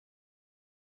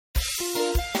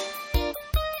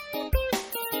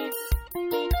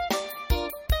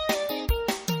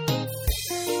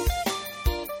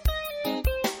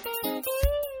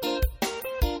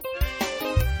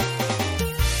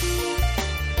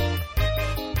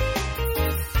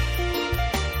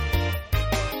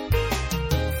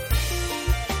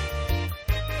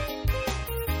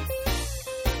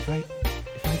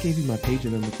gave you my page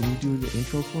number. Can you do the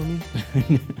intro for me?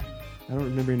 I don't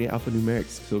remember any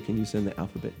alphanumerics, so can you send the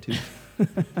alphabet too?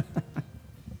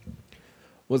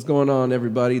 What's going on,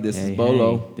 everybody? This is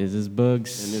Bolo. Hey, this is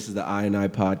Bugs. And this is the I&I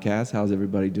podcast. How's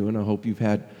everybody doing? I hope you've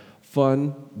had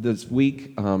fun this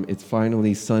week. It's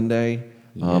finally Sunday.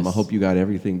 Yes. I hope you got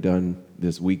everything done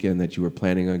this weekend that you were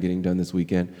planning on getting done this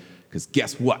weekend. Because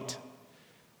guess what?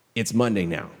 It's Monday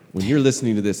now. When you're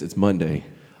listening to this, it's Monday.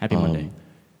 Happy Monday.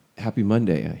 Happy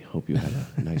Monday. I hope you had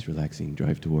a nice, relaxing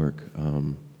drive to work.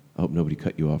 I hope nobody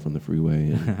cut you off on the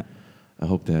freeway. And I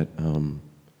hope that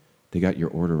they got your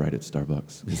order right at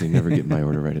Starbucks, because they never get my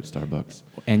order right at Starbucks.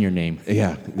 And your name.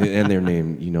 Yeah, and their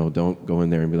name. You know, don't go in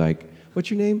there and be like,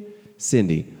 what's your name?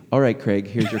 Cindy. All right, Craig,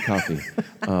 here's your coffee.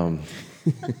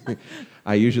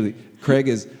 I usually, Craig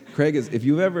is, if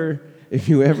you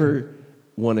ever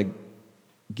want to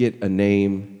get a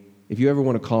name, if you ever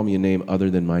want to call me a name other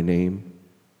than my name,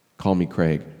 call me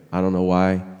Craig. I don't know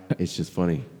why. It's just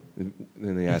funny. And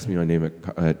then they ask me my name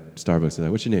at Starbucks. They're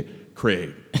like, what's your name?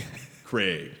 Craig.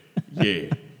 Craig. Yeah,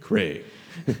 Craig.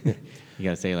 You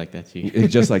got to say it like that, too.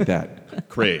 Just like that.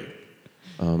 Craig.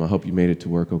 I hope you made it to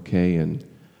work okay, and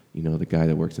you know the guy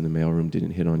that works in the mailroom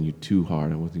didn't hit on you too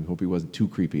hard. I hope he wasn't too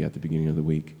creepy at the beginning of the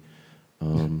week.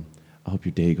 I hope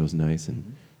your day goes nice,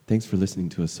 and thanks for listening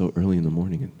to us so early in the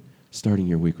morning and starting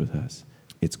your week with us.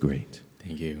 It's great.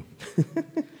 Thank you.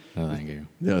 Oh, thank you.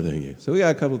 No, thank you. So we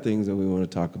got a couple things that we want to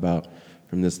talk about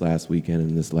from this last weekend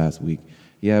and this last week.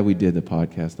 Yeah, we did the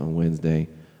podcast on Wednesday,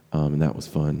 and that was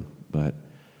fun. But,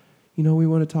 you know, we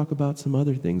want to talk about some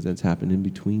other things that's happened in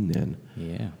between then.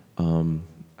 Yeah.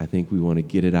 I think we want to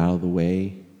get it out of the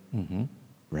way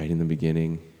right in the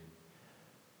beginning.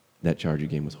 That Charger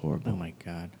game was horrible. Oh, my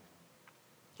God.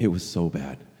 It was so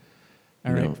bad.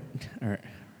 All right.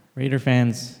 Raider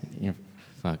fans,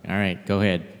 fuck. All right, go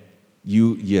ahead.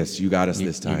 You got us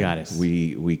this time. You got us.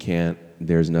 We can't,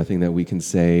 there's nothing that we can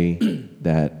say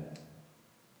that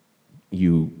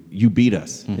you beat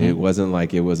us. It wasn't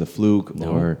like it was a fluke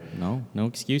or... No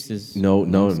excuses.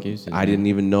 No excuses. I didn't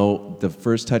even know the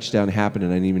first touchdown happened,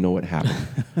 and I didn't even know what happened.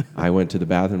 I went to the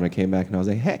bathroom, I came back, and I was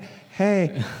like,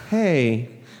 hey,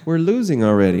 we're losing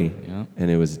already. Yeah.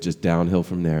 And it was just downhill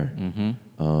from there.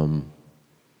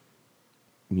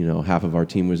 You know, half of our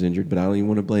team was injured, but I don't even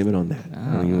want to blame it on that.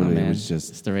 Man. It was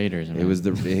just... It's the Raiders, man. It was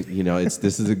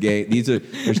this is a game.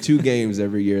 There's two games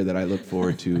every year that I look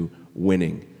forward to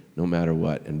winning, no matter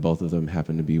what, and both of them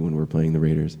happen to be when we're playing the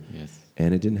Raiders. Yes.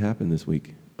 And it didn't happen this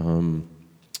week. I don't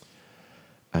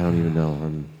even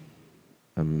know.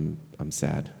 I'm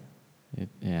sad.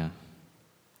 Yeah.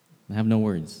 I have no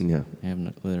words. Yeah. I have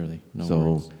literally no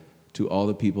words. So, to all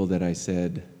the people that I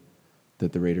said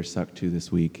that the Raiders sucked to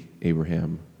this week,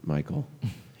 Abraham, Michael,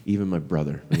 even my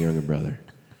brother, my younger brother,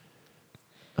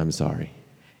 I'm sorry.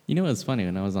 You know what's funny?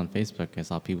 When I was on Facebook, I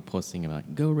saw people posting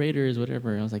about "Go Raiders,"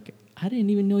 whatever. I was like, I didn't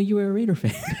even know you were a Raider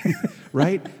fan.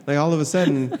 Right? Like all of a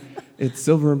sudden, it's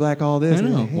silver and black. All this. I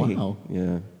know. Hey, Wow.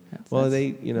 Yeah.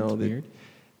 Weird.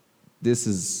 This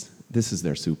is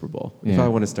their Super Bowl. Yeah. If I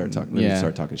want to start talking, let me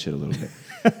start talking shit a little bit.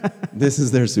 This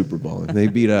is their Super Bowl. If they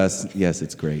beat us, yes,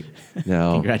 it's great.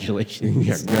 Now, Congratulations.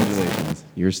 Yeah, congratulations.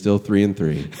 You're still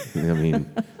 3-3. I mean,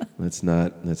 let's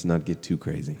not get too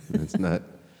crazy. Let's not,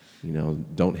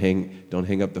 don't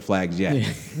hang up the flags yet.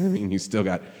 Yeah. I mean, you still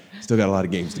got a lot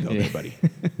of games to go there, buddy.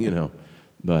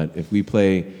 But if we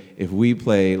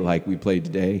play like we played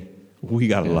today, we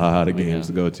got a lot of games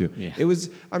to go to. Yeah. It was,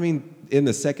 in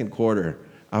the second quarter,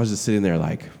 I was just sitting there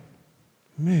like,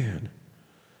 man,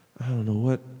 I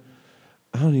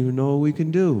don't even know what we can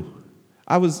do.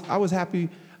 I was happy.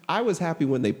 I was happy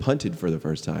when they punted for the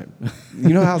first time. You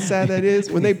know how sad that is?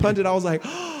 When they punted, I was like,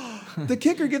 oh, the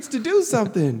kicker gets to do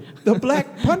something. The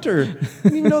black punter. I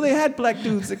didn't even know they had black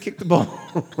dudes that kicked the ball.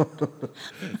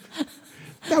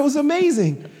 That was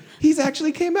amazing. He's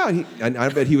actually came out. And I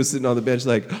bet he was sitting on the bench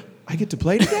like, I get to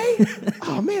play today?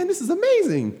 Oh, man, this is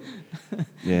amazing.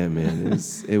 Yeah, man,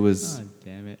 it was. Oh,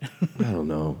 damn it. I don't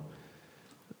know.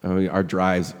 Our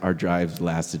drives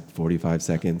lasted 45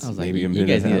 seconds, I was like, maybe a you minute.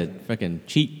 guys and a need half. to fucking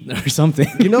cheat or something.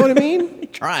 You know what I mean?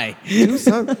 Try. Do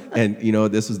something. And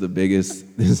this was the biggest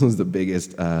thing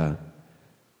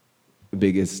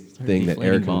that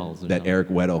Eric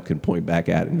Weddle can point back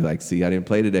at and be like, see, I didn't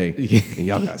play today. And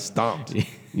y'all got stomped.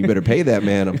 You better pay that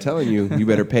man. I'm telling you. You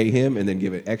better pay him and then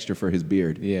give it extra for his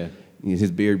beard. Yeah.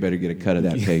 His beard better get a cut of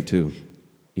that pay too.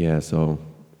 Yeah, so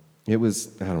it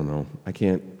was, I don't know. I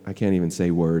can't even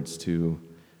say words to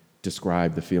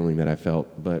describe the feeling that I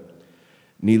felt, but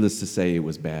needless to say, it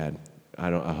was bad. I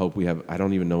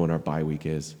don't even know when our bye week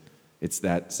is. It's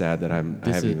that sad that I haven't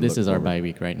even This looked is our forward. bye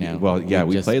week right now. Well, yeah,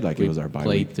 we played like it was our bye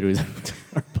played week. through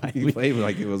our bye We week. played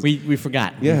like it was. We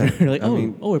forgot. Yeah, We're like, I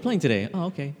mean- we're playing today. Oh,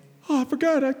 okay. Oh, I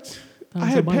forgot. I was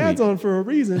had a bye pads week. on for a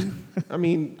reason. I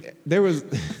mean, there was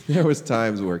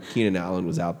times where Keenan Allen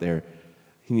was out there,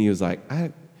 and he was like,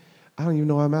 I don't even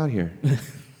know why I'm out here.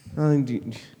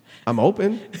 I'm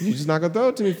open. You're just not gonna throw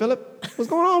it to me, Philip. What's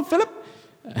going on, Philip?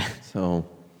 So,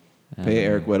 pay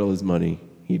Eric Weddle his money.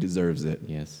 He deserves it.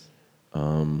 Yes.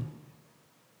 Oh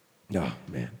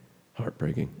man,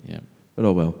 heartbreaking. Yeah. But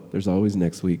oh well. There's always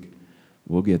next week.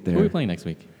 We'll get there. Who are we playing next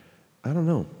week? I don't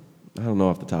know. I don't know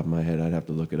off the top of my head. I'd have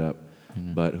to look it up.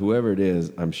 But whoever it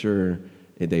is, I'm sure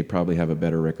they probably have a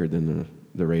better record than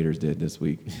the Raiders did this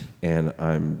week. And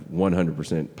I'm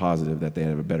 100% positive that they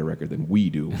have a better record than we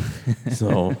do.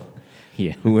 So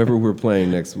Yeah. whoever we're playing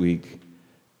next week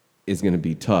is going to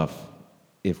be tough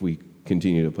if we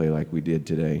continue to play like we did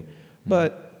today.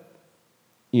 But,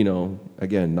 you know,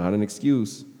 again, not an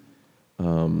excuse.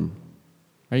 Are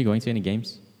you going to any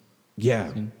games?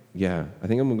 Yeah. Yeah, I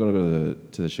think I'm going to go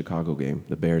to the Chicago game,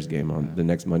 the Bears game on the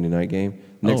next Monday night game,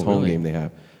 next home really? game they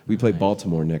have. We play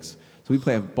Baltimore next. So we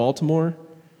play Baltimore,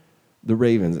 the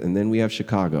Ravens, and then we have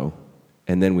Chicago,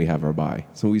 and then we have our bye.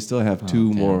 So we still have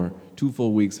two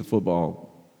full weeks of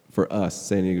football for us,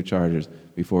 San Diego Chargers,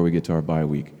 before we get to our bye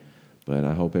week. But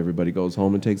I hope everybody goes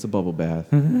home and takes a bubble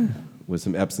bath with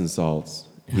some Epsom salts,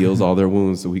 heals all their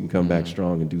wounds so we can come back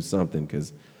strong and do something,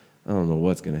 because I don't know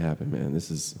what's going to happen, man.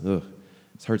 This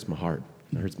hurts my heart.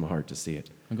 It hurts my heart to see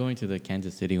it. I'm going to the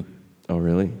Kansas City. Oh,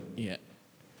 really? Yeah.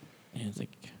 Yeah, it's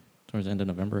like towards the end of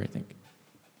November, I think.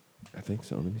 I think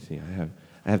so. Let me see.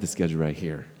 I have the schedule right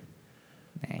here.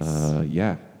 Nice.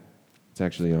 Yeah. It's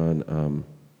actually on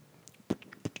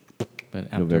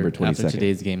But November after 22nd.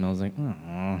 today's game, I was like, oh.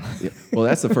 yeah. Well,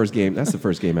 that's the first game. That's the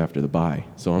first game after the bye.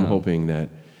 So I'm hoping that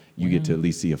you get to at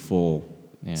least see a full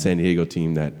San Diego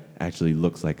team that actually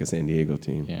looks like a San Diego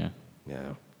team. Yeah.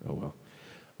 Yeah. Oh, well.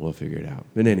 We'll figure it out.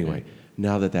 But anyway,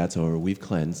 now that that's over, we've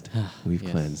cleansed. We've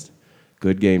cleansed.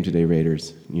 Good game today,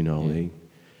 Raiders. You know,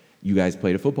 you guys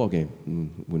played a football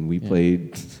game. When we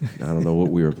played, I don't know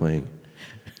what we were playing.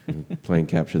 Playing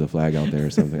capture the flag out there or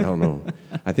something. I don't know.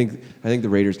 I think the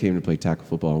Raiders came to play tackle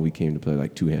football and we came to play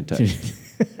like two-hand touch.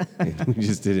 We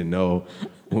just didn't know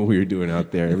what we were doing out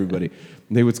there.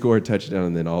 They would score a touchdown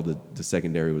and then all the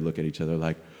secondary would look at each other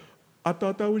like, I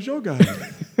thought that was your guy.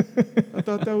 I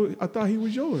thought he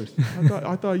was yours.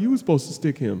 I thought you were supposed to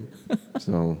stick him.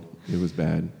 So it was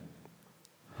bad.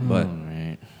 But All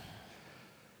right.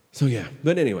 so yeah.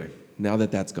 But anyway, now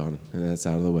that that's gone and that's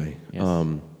out of the way, Yes.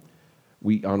 on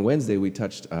Wednesday we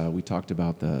talked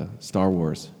about the Star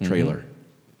Wars trailer.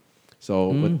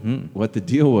 So what the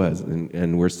deal was,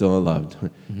 and we're still in love.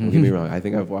 Don't get me wrong. I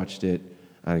think I've watched it.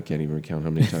 I can't even count how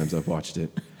many times I've watched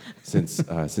it since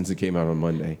it came out on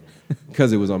Monday,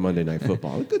 because it was on Monday Night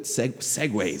Football. Good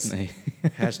segues.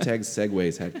 Hashtag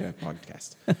segues. Hashtag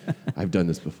podcast. I've done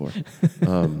this before.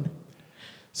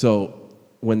 So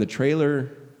when the trailer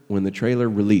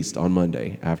released on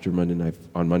Monday after Monday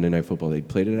Night Football, they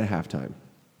played it at halftime.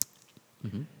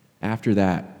 After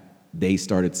that, they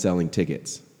started selling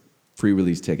tickets,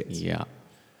 pre-release tickets. Yeah.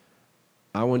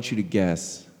 I want you to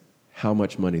guess how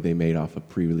much money they made off of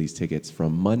pre-release tickets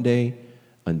from Monday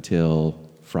until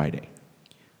Friday.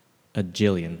 A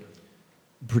jillion.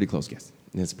 Pretty close guess.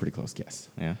 It's a pretty close guess.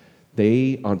 Yeah.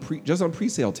 They on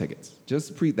pre-sale tickets,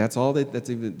 that's all that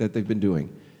they've been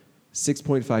doing.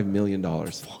 $6.5 million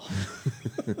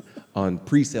on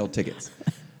pre-sale tickets.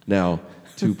 Now,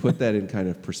 to put that in kind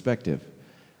of perspective,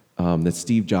 the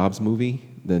Steve Jobs movie,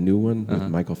 the new one with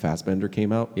Michael Fassbender,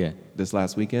 came out this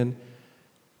last weekend.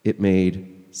 It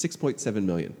made $6.7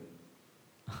 million.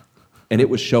 And it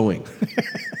was showing.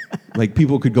 Like,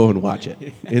 people could go and watch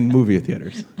it in movie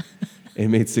theaters. It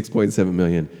made $6.7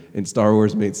 million. And Star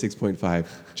Wars made $6.5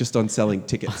 just on selling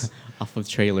tickets. Off of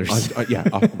trailers.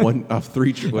 Off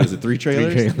three trailers? Three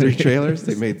trailers.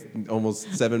 They made almost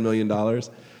 $7 million.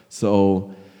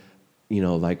 So, you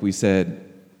know, like we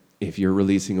said, if you're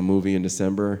releasing a movie in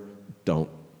December, don't.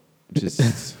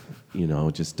 Just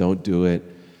don't do it.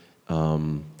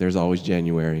 There's always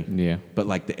January. Yeah. But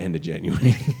like the end of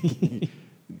January.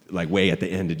 Like way at the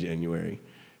end of January.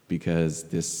 Because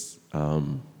this,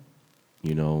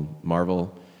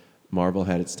 Marvel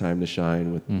had its time to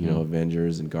shine with,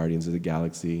 Avengers and Guardians of the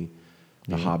Galaxy.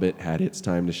 The Hobbit had its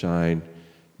time to shine.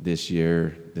 This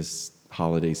year, this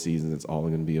holiday season, it's all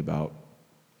going to be about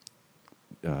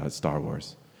Star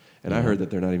Wars. And I heard that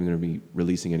they're not even going to be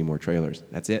releasing any more trailers.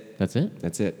 That's it. That's it?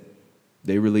 That's it.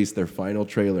 They released their final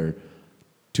trailer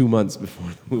 2 months before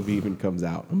the movie even comes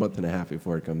out, a month and a half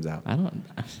before it comes out.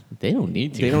 They don't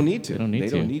need to. They don't need to. They don't need They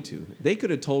to. don't need to. They could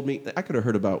have told me. I could have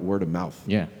heard about word of mouth.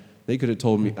 Yeah. They could have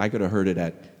told me. I could have heard it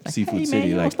at Seafood hey, City. man,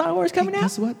 you know like Star Wars coming hey, out?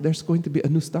 Guess what? There's going to be a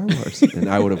new Star Wars, and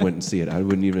I would have went and see it. I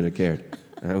wouldn't even have cared.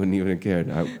 I wouldn't even have cared.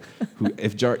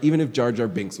 Even if Jar Jar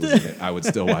Binks was in it, I would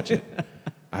still watch it.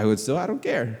 I would still. I don't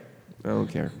care. I don't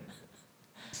care.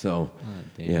 So,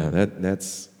 yeah,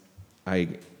 that's.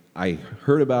 I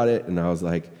heard about it and I was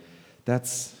like,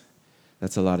 that's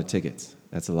a lot of tickets.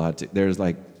 That's a lot. There's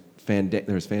like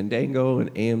there's Fandango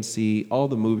and AMC, all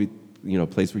the movie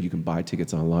place where you can buy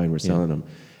tickets online. We're selling them,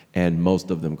 and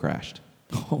most of them crashed.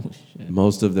 Oh shit.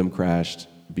 Most of them crashed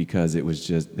because there was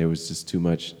just too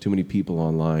many people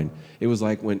online. It was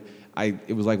like when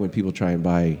people try and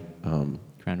buy.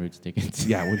 Crown Roots tickets.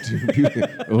 Yeah, that's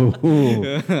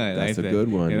a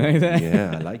good one. You like that?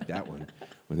 Yeah, I like that one.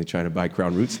 When they try to buy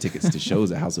Crown Roots tickets to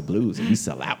shows at House of Blues and we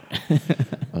sell out.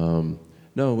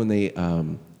 No, when they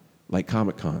like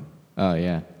Comic-Con. Oh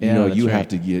yeah. You have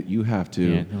to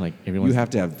Yeah, like you have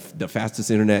to have the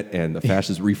fastest internet and the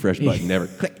fastest refresh button ever.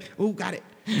 Click. Oh, got it.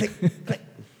 Click, click.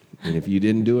 And if you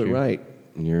didn't do it right,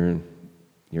 you're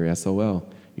SOL.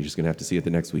 You're just gonna have to see it the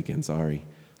next weekend. Sorry,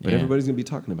 but everybody's gonna be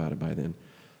talking about it by then.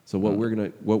 So what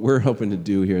we're hoping to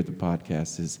do here at the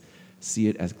podcast is see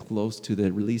it as close to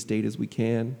the release date as we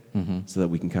can, so that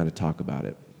we can kind of talk about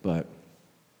it. But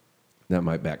that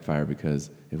might backfire because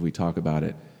if we talk about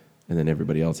it and then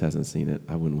everybody else hasn't seen it,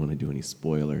 I wouldn't want to do any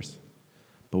spoilers.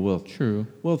 But we'll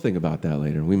think about that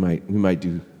later. We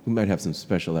might have some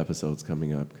special episodes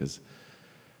coming up because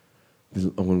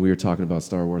when we were talking about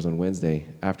Star Wars on Wednesday,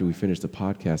 after we finished the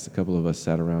podcast, a couple of us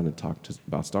sat around and talked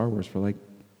about Star Wars for like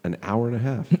an hour and a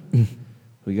half.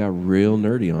 We got real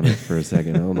nerdy on it for a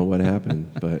second. I don't know what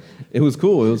happened, but it was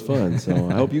cool. It was fun. So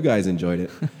I hope you guys enjoyed it.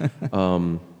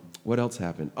 What else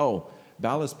happened? Oh,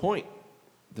 Ballast Point,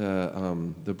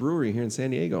 the brewery here in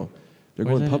San Diego. They're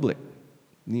Where's going that? public.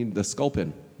 Need the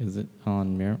Sculpin. Is it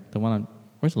on the one on?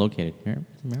 Where's it located? Is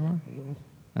it Miramar?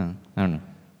 Oh, I don't know.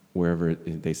 Wherever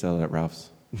they sell it at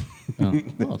Ralph's.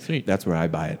 Oh, sweet. That's where I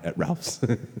buy it, at Ralph's.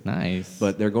 Nice.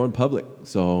 But they're going public.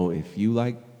 So if you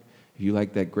like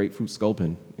that grapefruit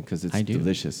Sculpin, because it's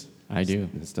delicious. I do.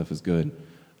 This stuff is good.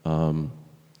 You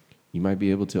might be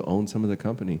able to own some of the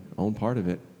company, own part of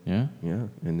it. Yeah? Yeah.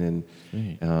 And then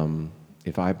Sweet.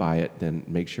 if I buy it, then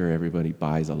make sure everybody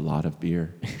buys a lot of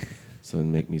beer so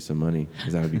then make me some money,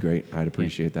 because that would be great. I'd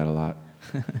appreciate that a lot.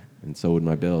 And so would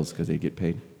my bills, because they get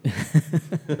paid.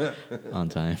 On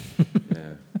time.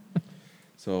 Yeah.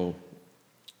 So,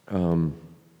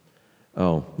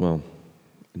 well,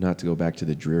 not to go back to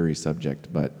the dreary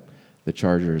subject, but the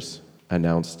Chargers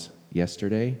announced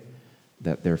yesterday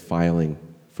that they're filing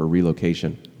for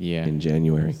relocation in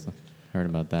January. Heard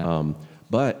about that.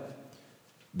 But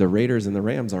the Raiders and the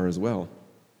Rams are as well.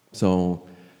 So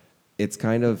it's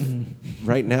kind of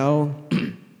right now.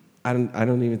 I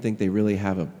don't even think they really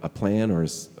have a plan, or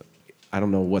I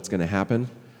don't know what's going to happen.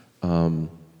 I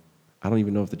don't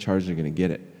even know if the Chargers are going to get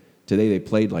it. Today they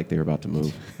played like they were about to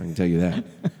move. I can tell you that.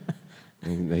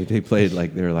 And they played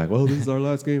like they were like, well, this is our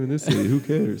last game in this city. Who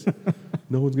cares?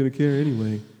 No one's going to care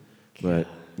anyway. But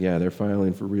yeah, they're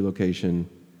filing for relocation.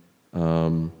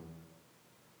 I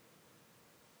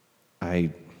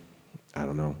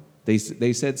don't know. They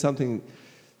said something.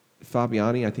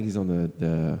 Fabiani, I think he's on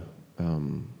the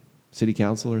city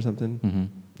council or something.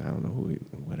 I don't know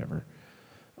whatever.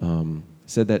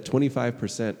 Said that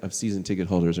 25% of season ticket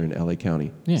holders are in LA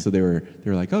County. Yeah. So they were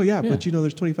like, oh yeah, but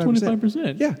there's 25%.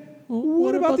 25%. Yeah. Well,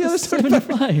 what about the other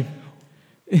 75?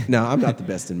 No, I'm not the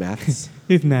best in maths.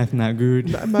 His math's not good.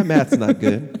 My math's not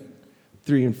good.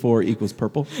 3 and 4 equals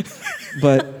purple.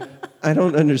 But I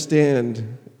don't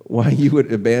understand why you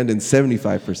would abandon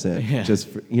 75%. Yeah. Just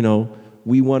for,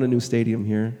 we want a new stadium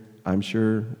here. I'm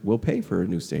sure we'll pay for a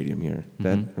new stadium here.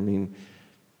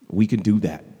 We can do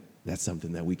that. That's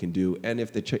something that we can do. And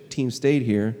if the team stayed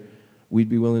here, we'd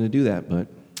be willing to do that. But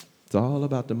it's all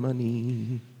about the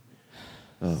money.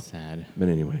 Oh. Sad. But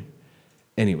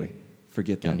anyway,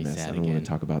 forget that mess. I don't want to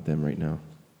talk about them right now.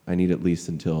 I need at least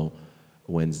until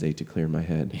Wednesday to clear my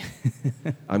head.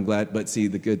 I'm glad. But see,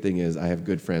 the good thing is I have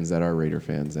good friends that are Raider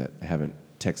fans that haven't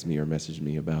texted me or messaged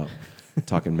me about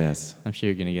talking mess. I'm sure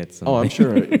you're going to get some. Oh, I'm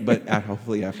sure. But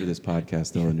hopefully after this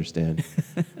podcast, they'll understand.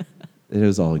 It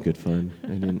was all good fun. I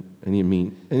didn't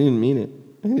mean it.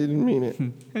 I didn't mean it.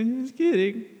 I'm just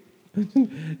kidding.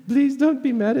 Please don't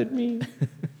be mad at me.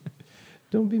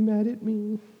 Don't be mad at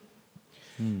me.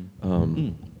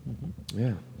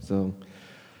 Yeah. So,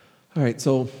 all right.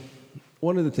 So,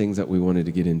 one of the things that we wanted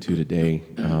to get into today,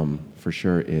 for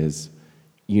sure, is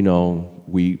you know,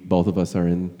 we both of us are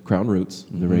in Crown Roots,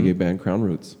 the reggae band Crown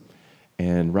Roots.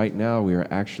 And right now we are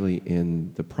actually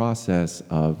in the process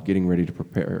of getting ready to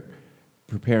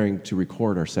preparing to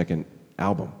record our second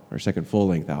album, our second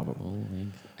full-length album.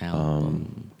 Full-length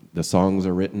album. The songs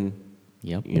are written.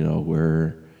 Yep. You know,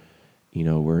 we're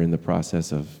in the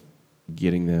process of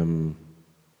getting them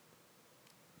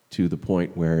to the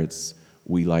point where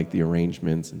we like the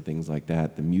arrangements and things like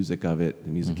that, the music of it, the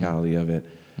musicality of it.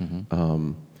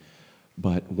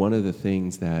 But one of the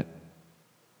things that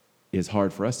is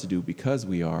hard for us to do because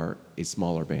we are a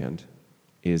smaller band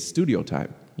is studio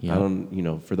time. Yep. I don't, you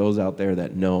know, for those out there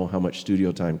that know how much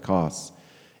studio time costs,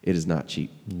 it is not cheap.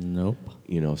 Nope.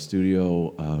 You know,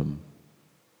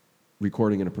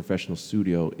 recording in a professional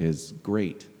studio is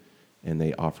great, and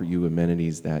they offer you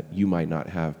amenities that you might not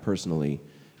have personally,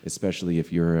 especially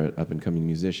if you're an up-and-coming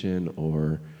musician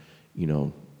or, you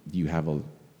know, you have a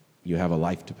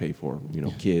life to pay for, you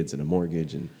know, kids and a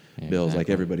mortgage and bills like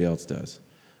everybody else does.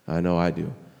 I know I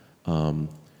do.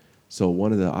 So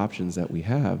one of the options that we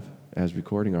have as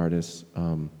recording artists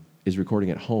is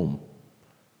recording at home.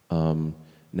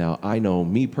 Now, I know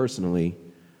me personally,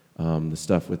 the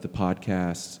stuff with the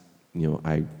podcast, you know,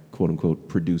 I quote-unquote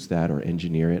produce that or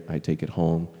engineer it. I take it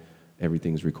home.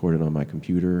 Everything's recorded on my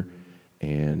computer,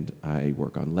 and I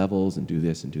work on levels and do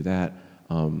this and do that.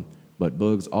 But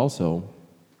Boogs also,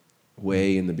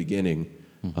 way in the beginning,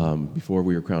 before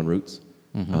we were Crown Roots,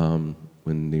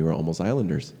 when they were almost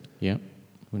Islanders. Yep.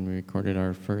 When we recorded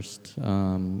our first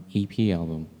EP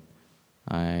album,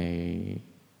 I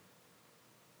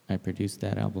produced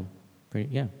that album,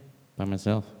 by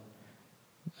myself,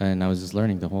 and I was just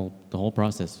learning. The whole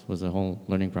process was a whole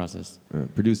learning process.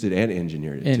 Produced it and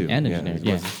engineered it too. And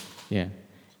engineered, yeah,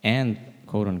 and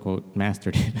quote unquote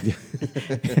mastered it.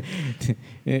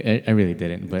 I really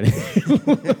didn't, but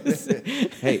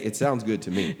hey, it sounds good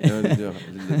to me.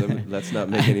 Let's not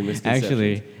make any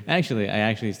misconceptions. Actually, I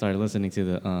actually started listening to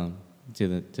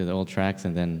the old tracks,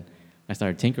 and then I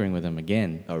started tinkering with them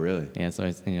again. Oh, really? Yeah, so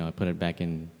I put it back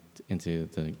into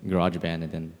the GarageBand,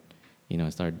 and then I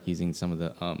started using some of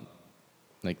the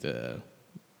they're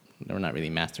not really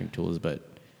mastering tools, but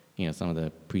some of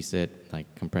the preset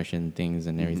like compression things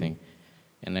and everything.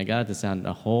 And I got it to sound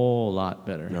a whole lot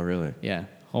better. Oh, really? Yeah,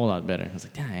 a whole lot better. I was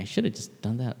like, damn, I should have just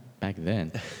done that back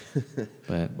then.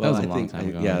 But well, that was a long time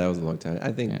ago. Yeah, that was a long time.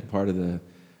 I think part of the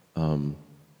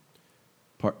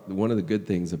one of the good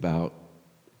things about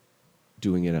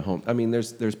doing it at home, I mean,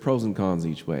 there's pros and cons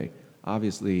each way.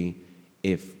 Obviously,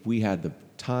 if we had the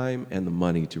time and the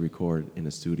money to record in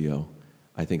a studio,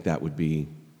 I think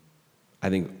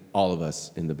all of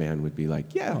us in the band would be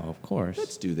like, yeah, of course,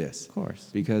 let's do this. Of course.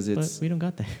 Because but we don't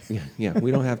got that. yeah,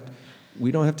 we don't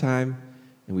have time,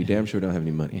 and we damn sure don't have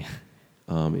any money.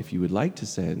 Yeah. If you would like to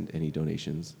send any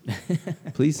donations,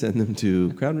 please send them to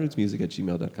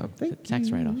crownrootsmusic@gmail.com. Thank you. Tax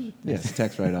write-off. Yes,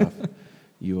 tax write-off.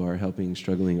 You are helping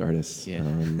struggling artists. Yeah.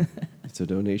 It's a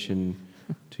donation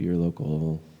to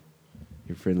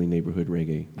your friendly neighborhood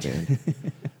reggae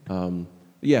band.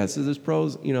 Yeah, so there's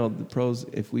pros. The pros.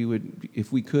 If we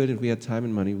had time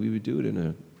and money, we would do it in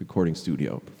a recording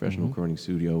studio, professional recording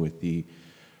studio with the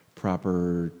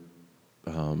proper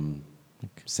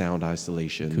sound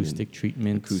isolation, acoustic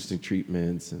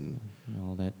treatments, and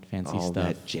all that fancy all stuff,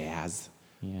 that jazz.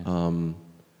 Yeah.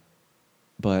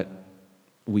 But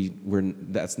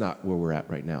that's not where we're at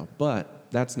right now. But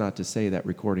that's not to say that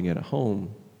recording at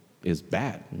home is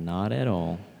bad. Not at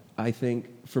all. I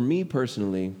think for me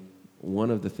personally,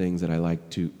 one of the things that I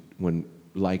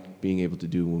like being able to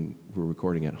do when we're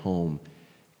recording at home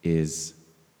is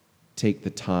take the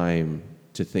time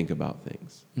to think about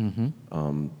things.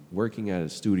 Working at a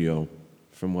studio,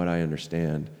 from what I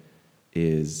understand,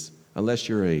 is unless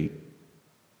you're a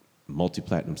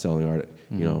multi-platinum selling artist,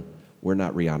 we're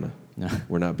not Rihanna. No.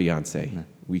 We're not Beyonce. No.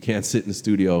 We can't sit in the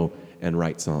studio and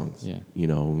write songs. Yeah.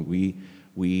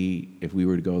 If we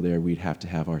were to go there, we'd have to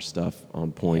have our stuff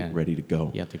on point, ready to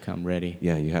go. You have to come ready.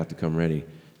 Yeah, you have to come ready.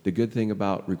 The good thing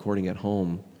about recording at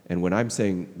home, and when I'm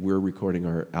saying we're recording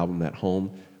our album at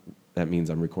home, that means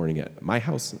I'm recording it at my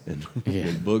house, and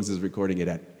Boogs is recording it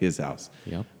at his house.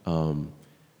 Yep.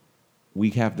 We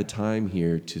have the time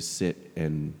here to sit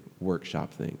and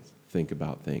workshop things, think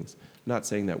about things. Not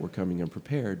saying that we're coming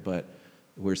unprepared, but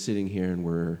we're sitting here and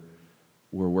we're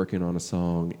working on a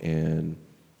song, and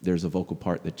there's a vocal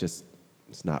part that just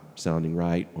is not sounding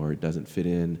right or it doesn't fit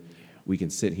in. We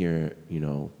can sit here,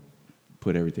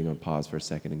 put everything on pause for a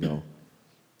second and go,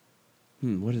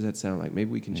 what does that sound like?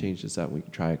 Maybe we can change this up. We can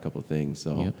try a couple of things.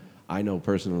 So I know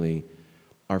personally,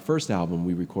 our first album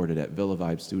we recorded at Villa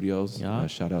Vibe Studios.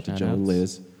 Shout out to Joe and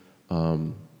Liz.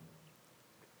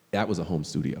 that was a home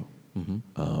studio.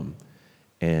 Mm-hmm.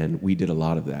 And we did a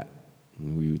lot of that.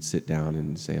 And we would sit down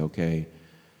and say, okay,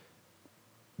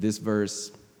 this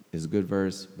verse is a good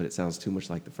verse, but it sounds too much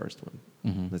like the first one.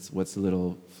 Mm-hmm. What's the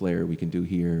little flair we can do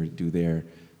here, do there,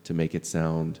 to make it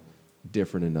sound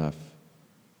different enough,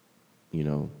 you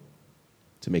know,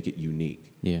 to make it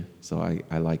unique. Yeah. So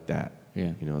I like that.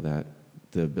 Yeah. You know, that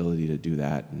the ability to do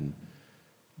that and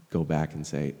go back and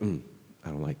say, I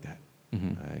don't like that.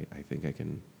 Mm-hmm. I think I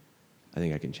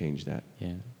can change that.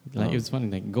 Yeah, like it was funny.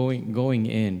 Like going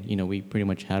in, you know, we pretty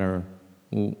much had our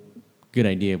good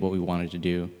idea of what we wanted to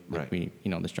do. Like Right. we,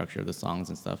 you know, the structure of the songs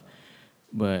and stuff.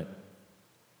 But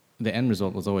the end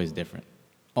result was always different.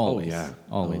 Always,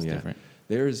 always different.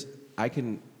 I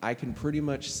can pretty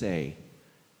much say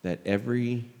that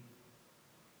every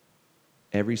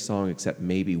song except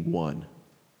maybe one,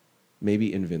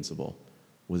 maybe Invincible,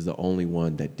 was the only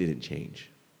one that didn't change.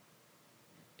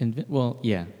 Well,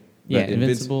 yeah. But Yeah,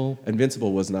 Invincible.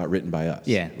 Invincible was not written by us.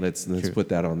 Yeah, let's true. put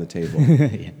that on the table.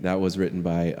 Yeah. That was written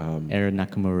by Aaron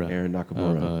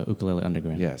Nakamura. Of Ukulele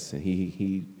Underground. Yes, and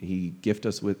he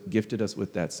gifted us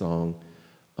with that song.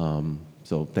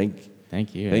 So thank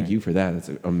you. you for that. It's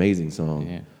an amazing song.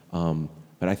 Yeah.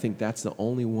 But I think that's the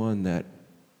only one that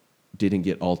didn't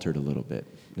get altered a little bit.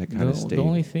 That kind of stayed. The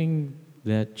only thing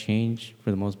that changed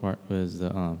for the most part was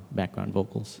the background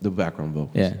vocals. The background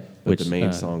vocals. Yeah, But the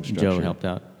main song structure. Joe helped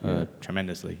out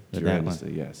tremendously with that one.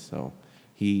 Tremendously, yes. So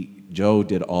Joe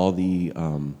did all the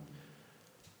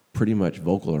pretty much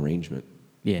vocal arrangement.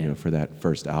 Yeah. You know, for that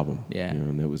first album. Yeah. You know,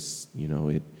 and it was, you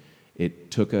know,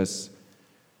 it took us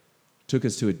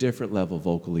to a different level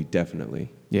vocally,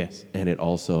 definitely. Yes. And it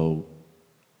also,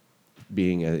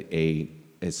 being a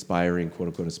aspiring, quote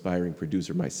unquote, aspiring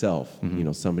producer myself, you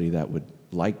know, somebody that would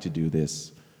like to do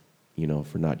this, you know,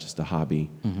 for not just a hobby,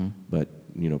 but,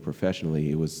 you know, professionally,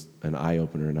 it was an eye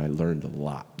opener and I learned a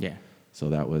lot. Yeah. So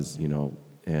that was, you know,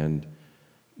 and,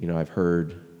 you know, I've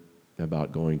heard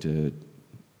about going to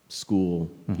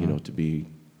school, you know, to be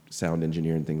sound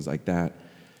engineer and things like that.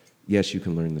 Yes, you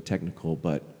can learn the technical,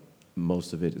 but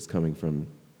most of it is coming from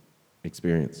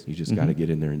experience. You just got to get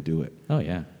in there and do it. Oh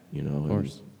yeah. You know, Of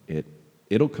course.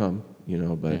 It'll come, you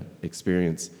know, but Yeah.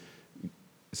 experience,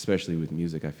 especially with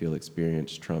music, I feel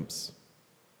experience trumps,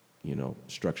 you know,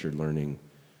 structured learning.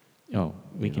 Oh,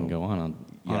 we You can know, go on and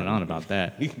on about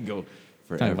that. You can go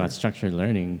forever. Talking about structured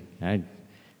learning.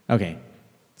 Okay.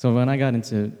 So when I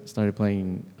started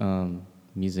playing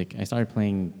music, I started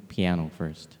playing piano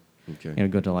first. Okay. You know,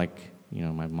 go to like, you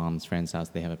know, my mom's friend's house,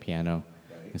 they have a piano.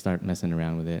 Right. And start messing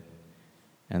around with it.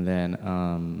 And then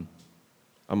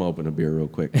I'm gonna open a beer real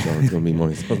quick, so it's gonna be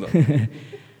moist. Hold on.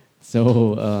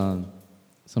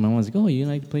 So my mom was like, "Oh, you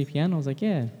like to play piano?" I was like,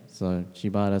 "Yeah." So she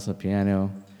bought us a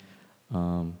piano.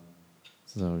 So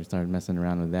we started messing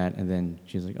around with that, and then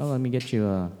she was like, "Oh, let me get you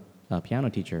a piano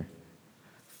teacher."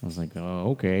 I was like, "Oh,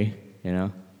 okay," you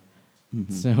know.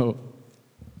 So,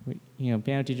 you know,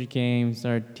 piano teacher came,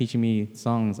 started teaching me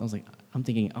songs. I was like, I'm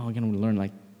thinking, oh, I'm gonna learn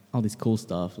like all this cool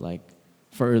stuff, like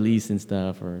Fur-Elise and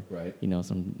stuff, or Right. you know,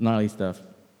 some gnarly stuff.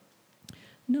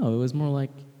 No, it was more like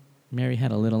Mary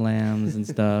Had a Little Lambs and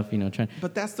stuff, you know, trying.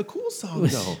 But that's the cool song,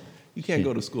 though. You can't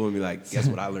go to school and be like, guess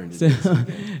what I learned today?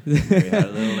 Mary Had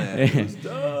a Little Lamb. It was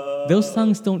dope. Those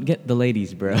songs don't get the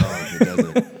ladies, bro. No, it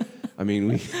doesn't. I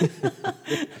mean, I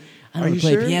Are don't you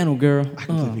play sure? piano, girl. I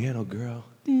can play piano, girl.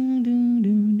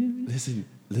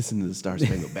 Listen to the Star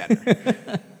Spangled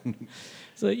Banner.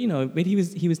 So you know, but he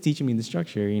was teaching me the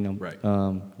structure, you know, Right.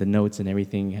 The notes and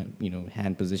everything, you know,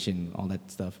 hand position, all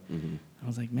that stuff. I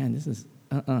was like, man, this is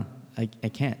I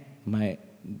can't. My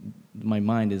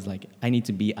mind is like, I need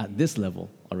to be at this level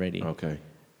already. Okay.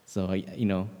 So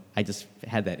I just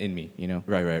had that in me, you know.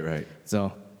 Right.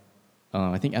 So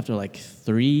I think after like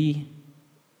three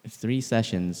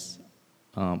sessions,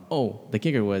 the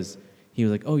kicker was he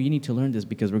was like, oh, you need to learn this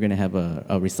because we're gonna have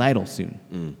a recital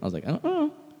soon. I was like,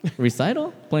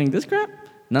 recital? Playing this crap?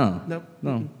 No.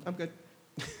 No. I'm good.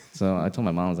 So I told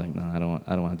my mom, I was like, no, I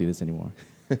don't want to do this anymore.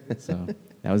 So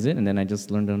that was it, and then I just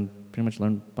pretty much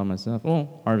learned by myself. Oh,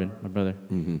 Arvin, my brother,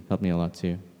 helped me a lot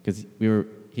too because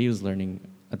he was learning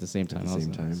at the same time. At the same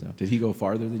also, time. so. Did he go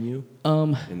farther than you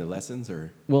in the lessons,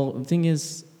 or? Well, the thing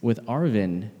is, with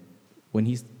Arvin, when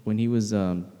he was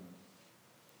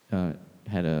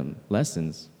had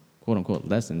lessons, quote unquote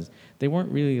lessons, they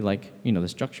weren't really like, you know, the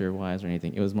structure wise or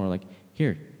anything. It was more like,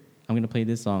 here, I'm gonna play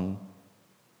this song.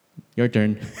 Your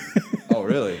turn. Oh,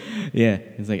 really? Yeah,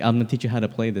 it's like, I'm gonna teach you how to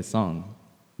play this song.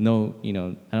 No, you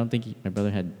know, I don't think my brother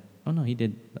had. Oh no, he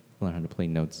did learn how to play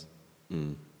notes. I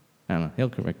don't know. He'll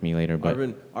correct me later, but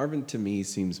Arvin to me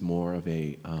seems more of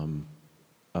a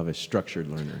of a structured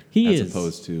learner. He as is.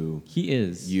 opposed to He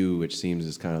is. you, which seems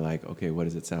is kind of like, okay, what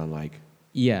does it sound like?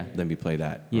 Yeah. Let me play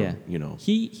that. Yeah. You know.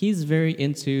 He's very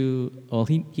into. Well,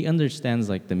 he understands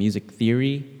like the music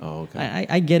theory. Oh, okay.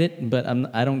 I get it, but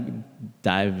I don't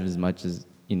dive as much as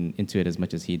into it as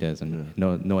much as he does, and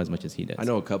know as much as he does. I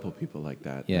know a couple people like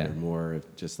that. Yeah. That are more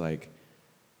of just like,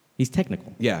 He's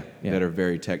technical. yeah, Yeah. that are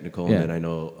very technical. Yeah. And then I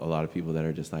know a lot of people that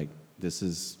are just like, this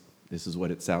is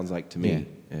what it sounds like to me,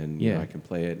 Yeah. and you know, Yeah. I can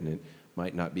play it, and it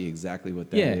might not be exactly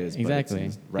what that Yeah, is, exactly. but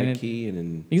it's in right And it- key and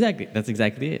in Exactly. That's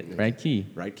exactly it. Right key.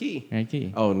 right key. Right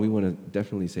key. Oh, and we want to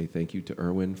definitely say thank you to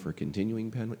Erwin for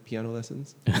continuing piano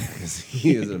lessons. Because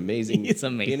he is an amazing, He's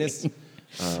amazing. pianist.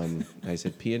 I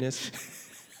said pianist.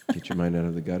 Get your mind out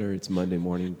of the gutter. It's Monday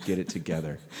morning. Get it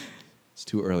together. It's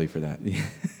too early for that.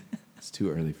 It's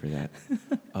too early for that.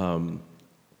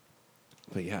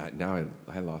 But yeah, now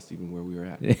I lost even where we were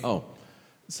at. Oh,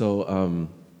 so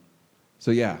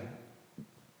yeah,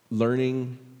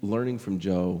 learning from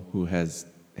Joe, who has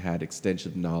had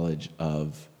extensive knowledge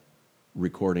of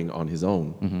recording on his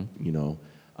own. You know,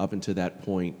 up until that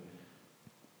point,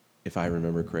 if I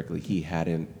remember correctly, he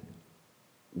hadn't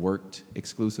worked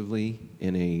exclusively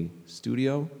in a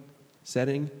studio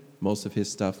setting. Most of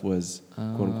his stuff was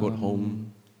quote unquote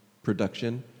home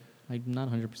production. I'm not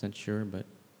 100% sure, but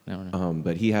I don't know.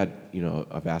 But he had, you know,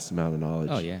 a vast amount of knowledge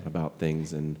Oh, yeah. about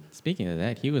things. And Speaking of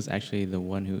that, he was actually the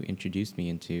one who introduced me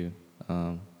into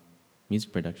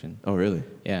music production. oh, really?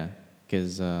 Yeah,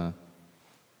 because how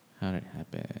did it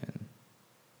happen?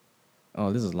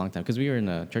 Oh, this is a long time. Because we were in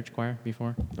a church choir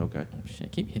before. Okay, Oh, shit, I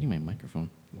keep hitting my microphone.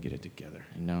 get it together.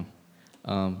 I know.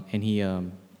 And he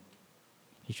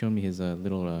showed me his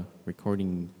little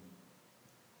recording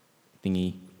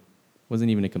thingy. Wasn't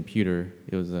even a computer.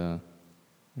 It was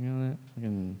you know that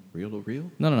fucking. Reel to reel?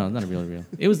 No, not a reel.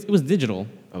 It was digital.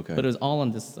 Okay. But it was all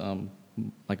on this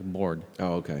like a board.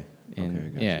 Oh, okay. And okay, I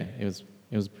got yeah, it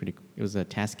was pretty. It was a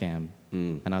Tascam,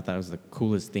 and I thought it was the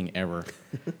coolest thing ever.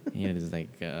 He had this like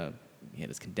he had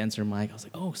this condenser mic. I was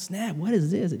like, oh snap! What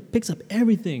is this? It picks up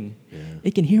everything. Yeah.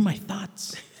 It can hear my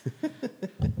thoughts. Oh,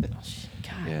 shit,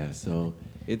 God. Yeah, so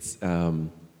it's,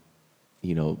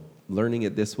 you know, learning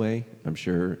it this way, I'm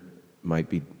sure might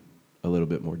be a little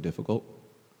bit more difficult,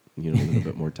 you know, a little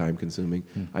bit more time consuming.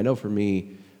 I know for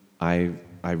me, I've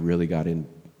really gotten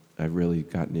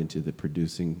into the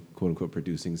producing, quote unquote,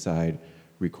 producing side,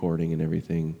 recording and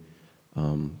everything,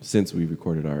 since we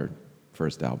recorded our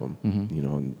first album, you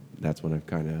know, and that's when I've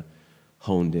kind of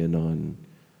honed in on,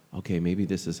 okay, maybe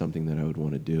this is something that I would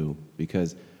want to do,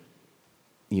 because,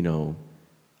 you know,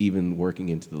 even working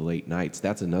into the late nights,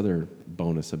 that's another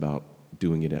bonus about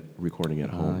doing it recording at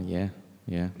home.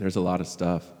 Yeah. There's a lot of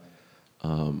stuff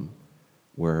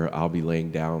where I'll be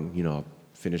laying down, you know, I'll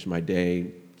finish my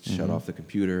day, shut off the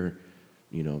computer,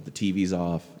 you know, the TV's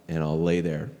off, and I'll lay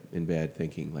there in bed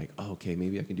thinking like, oh, okay,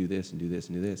 maybe I can do this and do this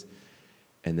and do this.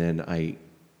 And then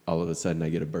all of a sudden I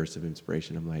get a burst of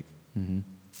inspiration. I'm like,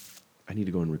 I need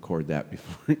to go and record that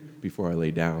before I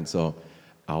lay down. So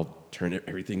I'll turn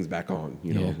everything's back on,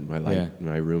 you know,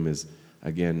 my room is,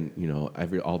 again, you know,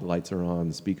 all the lights are on,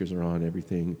 the speakers are on,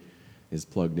 everything is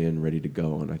plugged in, ready to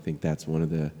go. And I think that's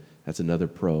that's another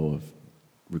pro of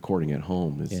recording at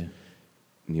home is,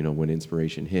 you know, when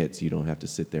inspiration hits, you don't have to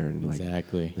sit there and like,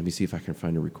 Exactly. let me see if I can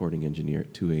find a recording engineer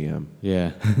at 2 a.m.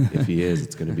 Yeah. If he is,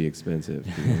 it's going to be expensive.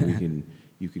 You know,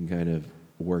 you can kind of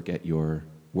work at your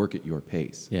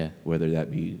pace. Yeah. Whether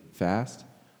that be fast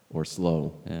or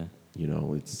slow. Yeah. You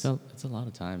know, it's It's a lot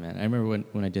of time, man. I remember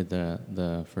when I did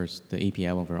the EP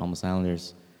album for Almost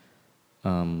Islanders.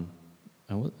 I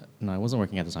wasn't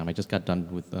working at the time. I just got done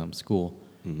with school,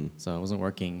 so I wasn't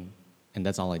working, and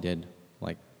that's all I did,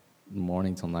 like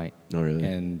morning till night. Oh, really?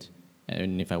 And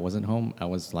if I wasn't home, I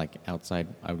was like outside.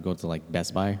 I would go to like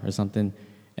Best Buy or something,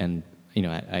 and you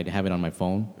know I'd have it on my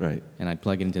phone, right, and I'd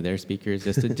plug it into their speakers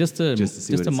just to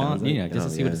see what it sounds like. to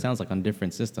see what it sounds like on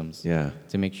different systems. Yeah.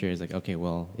 To make sure it's like, okay,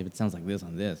 well, if it sounds like this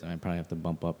on this, I probably have to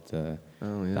bump up to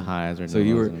the highs or so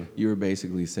lows. you were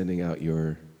basically sending out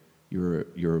you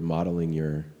were modeling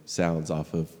your sounds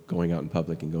off of going out in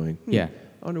public and going, Yeah.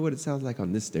 I wonder what it sounds like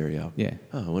on this stereo. Yeah.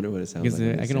 Oh, I wonder what it sounds Because like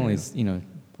on this I can only, stereo.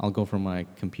 I'll go from my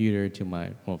computer to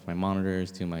my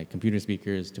monitors to my computer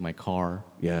speakers to my car,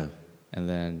 Yeah. and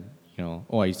then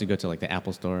I used to go to like the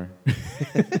Apple store.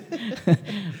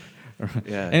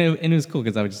 Yeah. And it was cool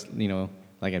because I would just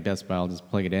like at Best Buy, I'll just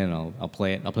plug it in. I'll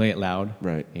play it loud.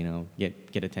 Right.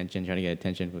 Get attention. Try to get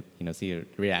attention. See a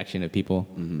reaction of people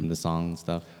and the song and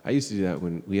stuff. I used to do that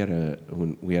when we had a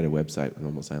website with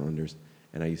Almost Islanders,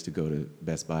 and I used to go to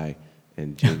Best Buy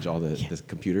and change all the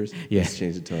computers. Yeah. Let's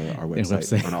change it to our And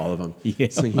website on all of them. Yeah.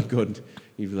 So you go and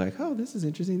you'd be like, oh, this is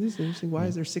interesting. This is interesting. Why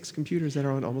is there 6 computers that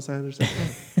are on almost 100%?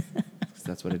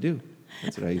 That's what I do.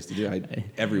 That's what I used to do.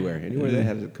 Everywhere, anywhere that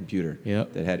had a computer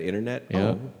Yep. that had internet. Yep.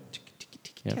 Oh,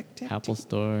 Yep. Apple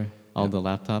Store, all the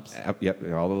laptops.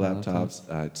 Yep, all the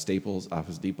laptops, Staples,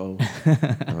 Office Depot,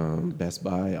 Best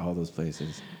Buy, all those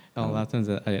places. All the laptops,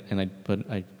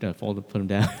 I put them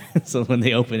down, so when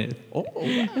they open it, Oh,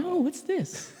 oh, what's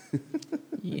this?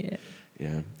 Yeah.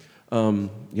 yeah,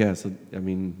 yeah. So I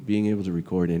mean, being able to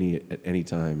record at any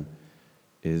time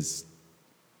is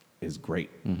great.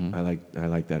 Mm-hmm. I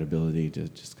like that ability to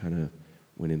just kind of,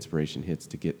 when inspiration hits,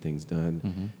 to get things done.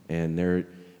 Mm-hmm.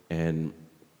 And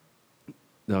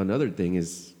now another thing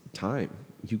is time.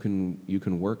 You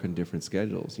can work on different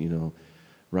schedules. You know,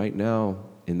 right now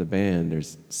in the band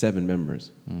there's 7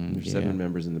 members. There's 7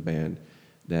 members in the band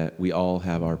that we all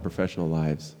have our professional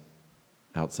lives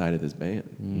outside of this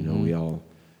band. You know,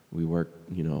 we work,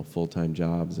 you know, full-time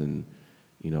jobs and,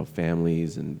 you know,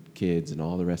 families and kids and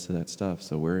all the rest of that stuff.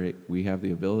 So we have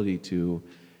the ability to,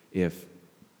 if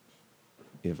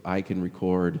I can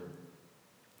record,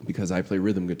 because I play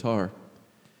rhythm guitar,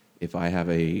 if I have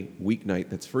a weeknight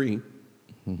that's free,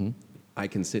 I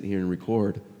can sit here and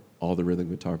record all the rhythm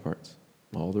guitar parts,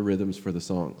 all the rhythms for the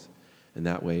songs. And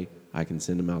that way I can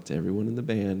send them out to everyone in the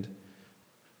band,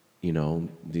 you know,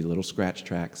 the little scratch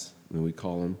tracks, and we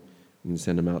call them. We can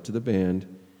send them out to the band,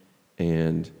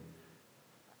 and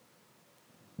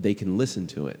they can listen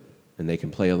to it, and they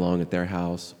can play along at their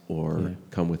house or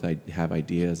come with have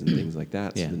ideas and things like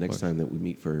that. So the next time that we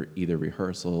meet for either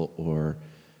rehearsal, or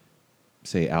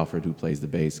say Alfred, who plays the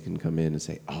bass, can come in and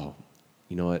say, oh,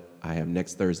 you know what, I have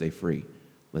next Thursday free.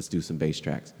 Let's do some bass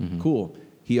tracks. Cool.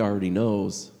 He already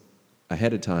knows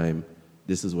ahead of time,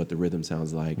 this is what the rhythm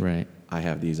sounds like. Right. I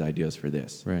have these ideas for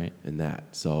this. Right. And that.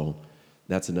 So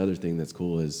that's another thing that's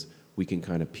cool, is we can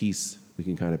kind of piece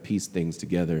things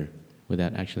together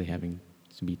Without actually having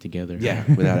to be together. Yeah,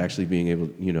 without actually being able,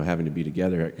 you know, having to be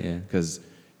together. Yeah. Because,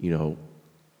 you know,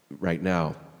 right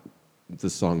now, the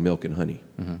song "Milk and Honey,"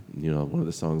 you know, one of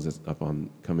the songs that's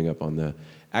coming up on the.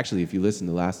 Actually, if you listen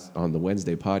to on the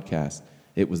Wednesday podcast,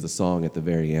 it was the song at the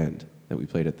very end that we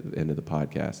played at the end of the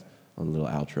podcast on a little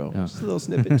outro. Oh. Just a little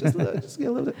snippet, just get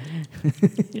a little bit.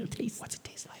 What's it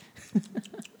taste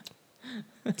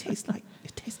like?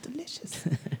 It tastes delicious.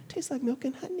 It tastes like milk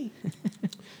and honey.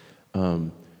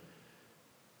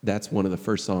 That's one of the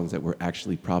first songs that we're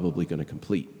actually probably going to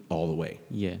complete all the way.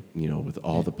 Yeah. You know, with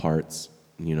all the parts.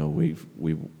 You know, we've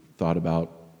thought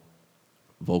about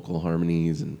vocal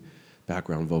harmonies and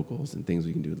background vocals and things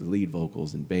we can do with the lead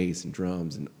vocals and bass and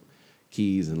drums and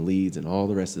keys and leads and all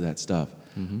the rest of that stuff.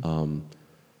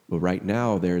 But right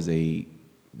now there's a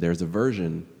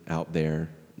version out there,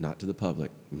 not to the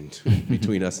public,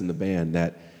 between us and the band,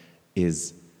 that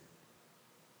is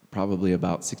probably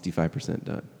about 65%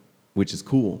 done, which is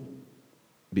cool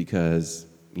because,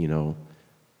 you know,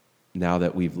 now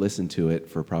that we've listened to it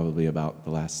for probably about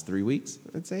the last 3 weeks,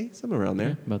 I'd say, somewhere around there.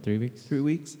 Yeah, about 3 weeks. 3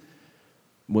 weeks.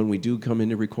 When we do come in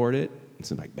to record it,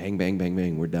 it's like bang, bang, bang,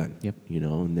 bang, we're done. Yep. You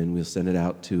know, and then we'll send it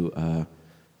out to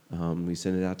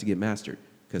get mastered.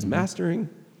 Because mastering,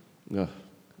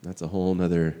 that's a whole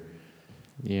nother.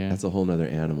 Yeah. That's a whole nother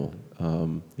animal.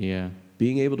 Yeah.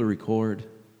 Being able to record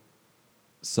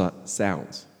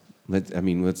sounds.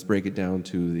 Let's break it down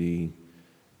to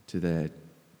the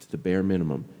bare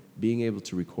minimum. Being able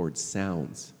to record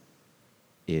sounds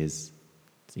It's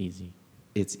easy.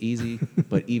 It's easy,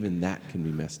 but even that can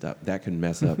be messed up. That can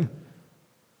mess up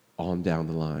on down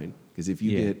the line. Because if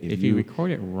you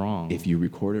record it wrong. If you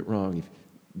record it wrong,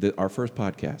 our first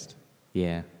podcast,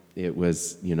 yeah, it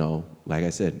was, you know, like I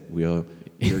said, we're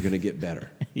going to get better.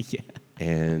 Yeah.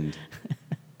 And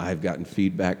I've gotten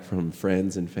feedback from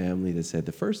friends and family that said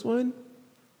the first one,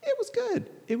 it was good.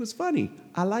 It was funny.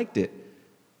 I liked it.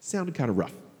 Sounded kind of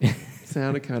rough.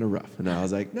 And I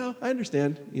was like, no, I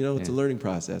understand. You know, it's a learning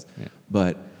process. Yeah.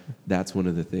 But that's one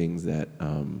of the things that...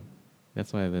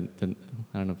 that's why I don't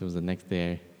know if it was the next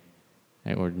day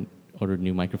I ordered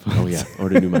new microphones. Oh, yeah.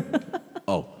 Ordered new microphones.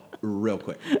 Oh, real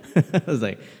quick. I was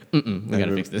like, we got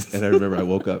to fix this. And I remember I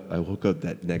woke up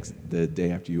the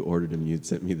day after you ordered them, you'd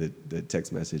sent me the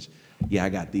text message. Yeah, I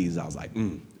got these. I was like,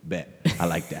 bet. I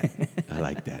like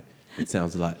that. It's going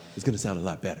to sound a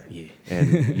lot better. Yeah.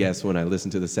 And yes, when I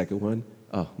listened to the second one,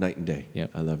 night and day.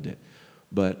 Yep. I loved it.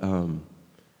 But,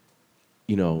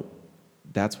 you know,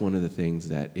 that's one of the things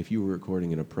that if you were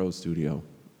recording in a pro studio,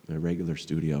 a regular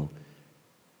studio,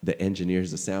 the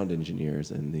engineers, the sound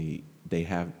engineers, and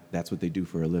that's what they do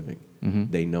for a living.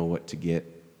 Mm-hmm. They know what to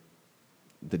get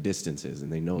the distances,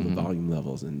 and they know Mm-hmm. the volume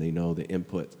levels, and they know the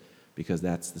inputs, because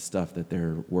that's the stuff that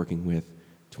they're working with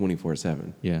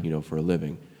 24/7. Yeah. For a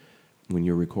living. When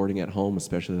you're recording at home,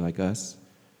 especially like us,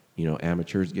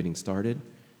 amateurs getting started,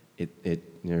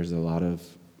 there's a lot of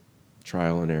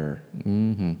trial and error.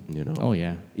 Mm-hmm. Oh,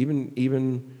 yeah.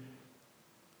 Even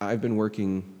I work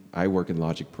in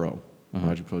Logic Pro. Uh-huh.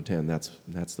 Logic Pro 10,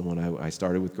 that's the one I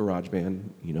started with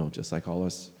GarageBand, just like all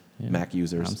us Yeah. Mac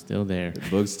users. I'm still there.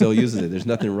 Boog still uses it. There's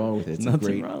nothing wrong with it. It's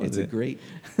Nothing wrong with it's it. a great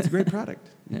product.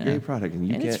 It's a great product,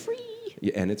 and it's free.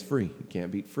 Yeah, and it's free. You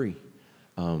can't beat free.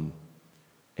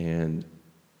 And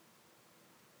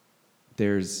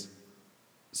there's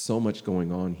so much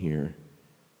going on here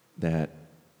that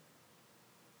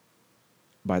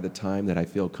by the time that I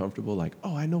feel comfortable, like,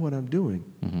 oh, I know what I'm doing,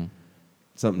 Mm-hmm.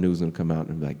 something new is going to come out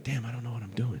and be like, damn, I don't know what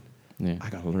I'm doing. Yeah. I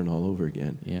got to learn all over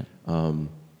again. Yeah.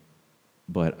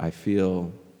 But I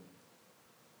feel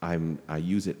I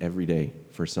use it every day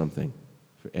for something,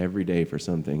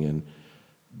 and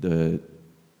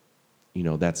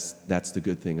that's the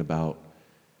good thing about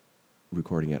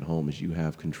recording at home, is you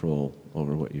have control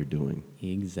over what you're doing.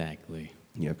 Exactly.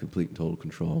 You have complete and total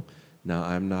control. Now,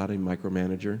 I'm not a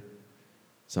micromanager.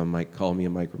 Some might call me a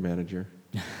micromanager,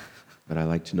 but I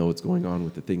like to know what's going on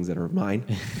with the things that are mine.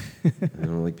 I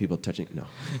don't like people touching. No.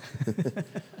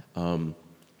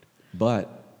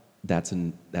 But that's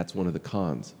one of the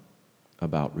cons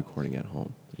about recording at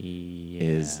home. Yeah.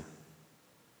 Is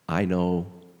I know,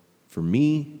 for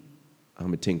me,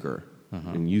 I'm a tinkerer.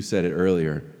 Uh-huh. And you said it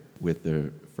earlier with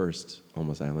the first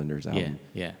Almost Islanders Yeah. album,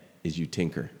 Yeah. is you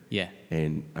tinker. Yeah.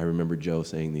 And I remember Joe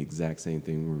saying the exact same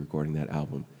thing when we were recording that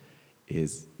album,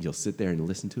 is you'll sit there and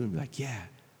listen to it and be like, yeah,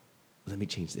 let me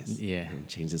change this. Yeah. And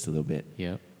change this a little bit.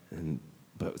 Yep.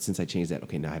 But since I changed that,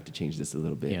 okay, now I have to change this a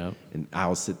little bit. Yep. And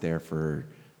I'll sit there for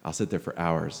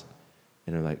hours,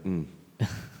 and I'm like, the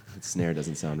snare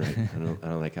doesn't sound right. I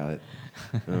don't like how it.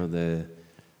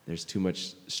 There's too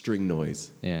much string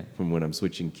noise. Yeah. From when I'm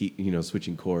switching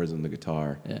switching chords on the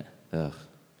guitar. Yeah. Ugh.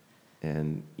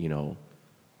 And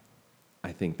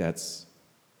I think that's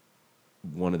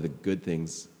one of the good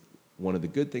things. One of the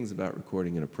good things about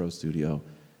recording in a pro studio,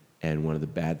 and one of the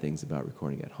bad things about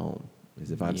recording at home, is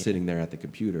if I'm sitting there at the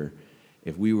computer,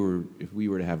 if we were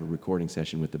to have a recording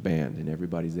session with the band and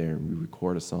everybody's there and we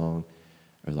record a song,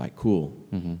 or like, cool,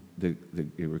 it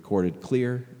recorded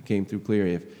clear, came through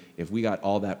clear. If we got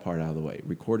all that part out of the way,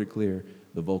 recorded clear,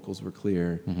 the vocals were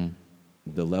clear,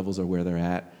 the levels are where they're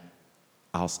at,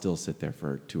 I'll still sit there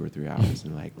for 2 or 3 hours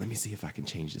and like, let me see if I can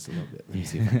change this a little bit. Let me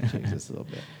see if I can change this a little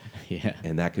bit. Yeah.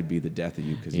 And that could be the death of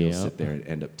you, because you'll sit there and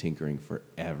end up tinkering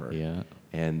forever. Yeah.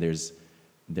 And there's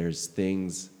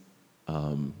things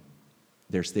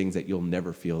that you'll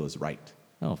never feel is right.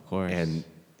 Oh, of course.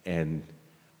 And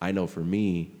I know for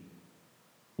me,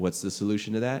 what's the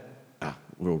solution to that?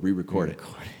 We'll re-record it.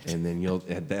 And then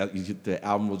the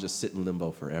album will just sit in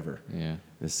limbo forever. Yeah.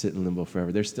 It'll sit in limbo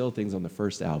forever. There's still things on the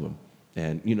first album,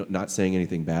 and not saying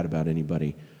anything bad about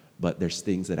anybody, but there's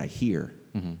things that I hear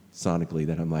sonically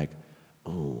that I'm like,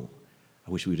 oh,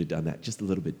 I wish we'd have done that just a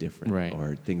little bit different, Right.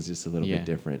 or things just a little bit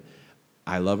different.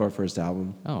 I love our first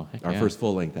album. Oh, heck our yeah. first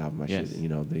full-length album. Yes. You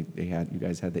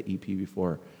guys had the EP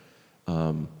before.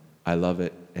 I love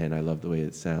it, and I love the way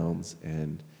it sounds,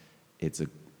 and it's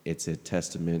a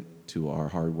testament to our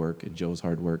hard work and Joe's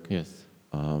hard work. Yes.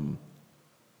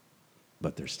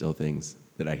 But there's still things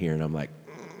that I hear and I'm like,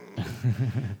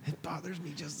 it bothers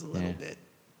me just a little bit,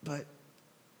 but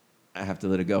I have to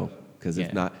let it go, because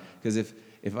if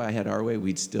I had our way,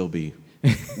 we would still be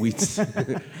we're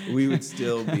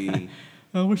still in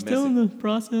the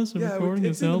process of recording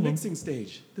this album. The mixing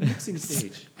stage.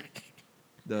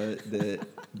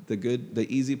 The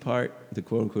easy part, the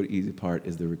quote unquote easy part,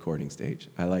 is the recording stage.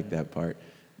 I like that part.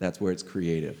 That's where it's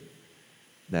creative.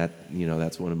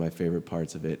 That's one of my favorite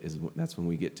parts of it, that's when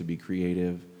we get to be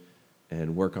creative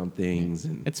and work on things.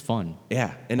 And it's fun.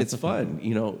 Yeah, and it's fun.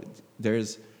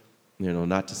 There's,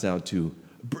 not to sound too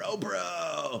bro,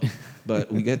 but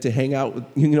we get to hang out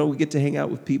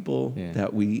with people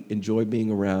that we enjoy being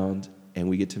around, and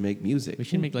we get to make music. We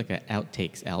should make like an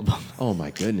outtakes album. Oh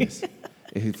my goodness.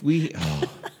 If we,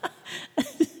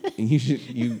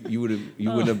 you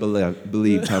wouldn't have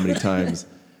believed how many times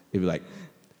it'd be like,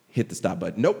 hit the stop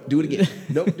button. Nope, do it again.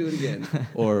 Nope, do it again.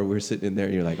 Or we're sitting in there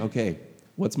and you're like, okay,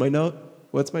 what's my note?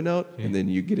 Yeah. And then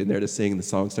you get in there to sing, and the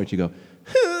song starts, you go,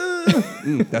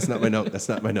 that's not my note. That's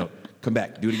not my note. Come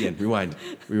back, do it again. Rewind.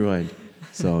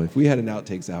 So if we had an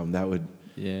outtakes album, that would,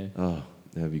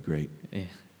 that'd be great. Yeah,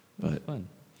 but fun.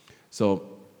 So,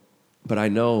 but I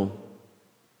know,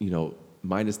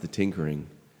 minus the tinkering,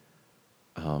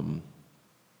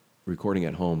 recording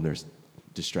at home, there's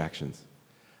distractions.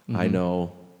 Mm-hmm. I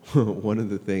know one of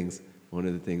the things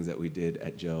that we did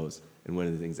at Joe's, and one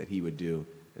of the things that he would do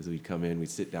is we'd come in, we'd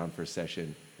sit down for a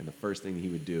session, and the first thing he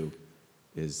would do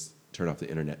is turn off the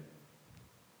internet.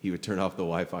 He would turn off the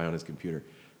Wi-Fi on his computer,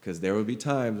 because there would be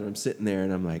times where I'm sitting there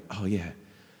and I'm like, oh yeah,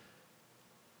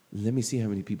 let me see how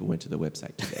many people went to the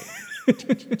website today.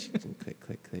 Click,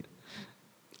 click, click.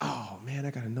 Oh man,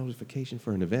 I got a notification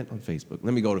for an event on Facebook.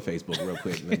 Let me go to Facebook real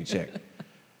quick and let me check.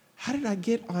 How did I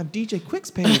get on DJ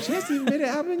Quick's page? He hasn't even made an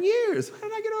album in years. How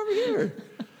did I get over here?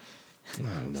 I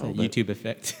don't know. It's that YouTube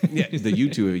effect. Yeah, the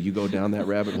YouTube, you go down that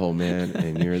rabbit hole, man,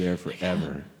 and you're there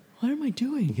forever. What am I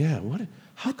doing? Yeah,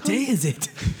 how come? Day is it?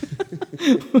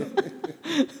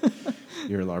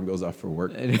 Your alarm goes off for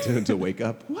work to wake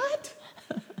up. What?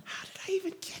 How did I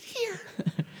even get here?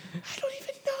 I don't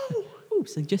even know. Ooh,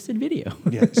 suggested video.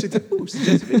 Yeah,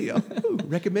 suggested video. Ooh,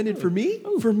 recommended for me?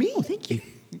 Ooh, For me? Oh, thank you.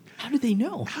 How do they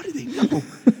know? How do they know?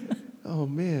 Oh,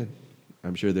 man.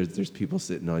 I'm sure there's people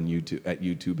sitting on YouTube at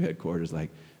YouTube headquarters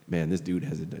like, man, this dude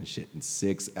hasn't done shit in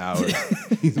 6 hours.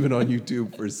 He's been on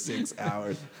YouTube for 6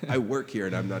 hours. I work here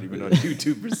and I'm not even on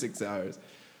YouTube for 6 hours.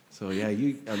 So yeah,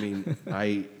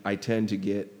 I tend to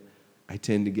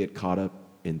get caught up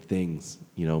in things.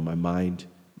 You know, my mind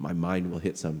will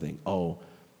hit something. Oh,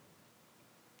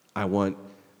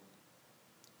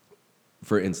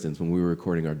 for instance, when we were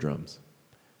recording our drums,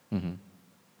 Mm-hmm.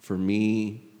 for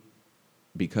me,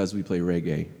 because we play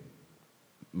reggae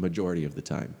majority of the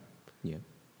time, Yeah.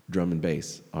 drum and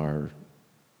bass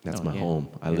that's my home.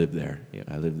 I live there. Yeah.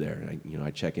 I live there.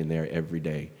 I check in there every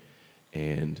day.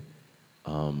 And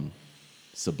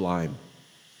Sublime,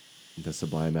 the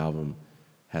Sublime album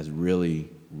has really,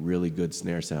 really good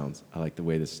snare sounds. I like the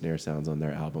way the snare sounds on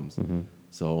their albums. Mm-hmm.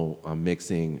 So I'm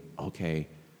mixing, okay,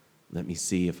 let me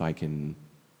see if I can,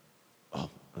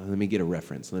 let me get a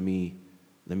reference. Let me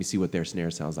see what their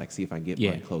snare sounds like. See if I can get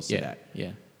mine close to that.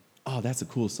 Yeah. Oh, that's a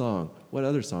cool song. What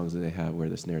other songs do they have where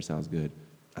the snare sounds good?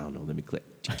 I don't know. Let me click.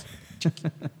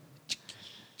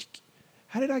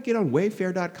 How did I get on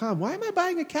Wayfair.com? Why am I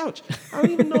buying a couch? I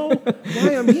don't even know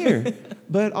why I'm here.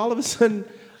 But all of a sudden,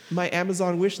 my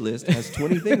Amazon wish list has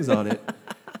 20 things on it.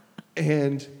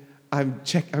 And I'm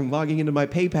logging into my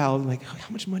PayPal. And like, how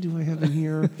much money do I have in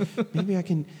here? Maybe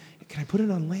can I put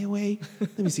it on layaway?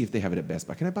 Let me see if they have it at Best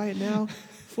Buy. Can I buy it now?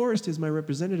 Forrest is my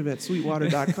representative at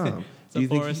Sweetwater.com. Do you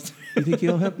think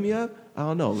he'll help me out? I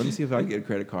don't know. Let me see if I can get a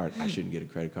credit card. I shouldn't get a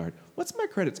credit card. What's my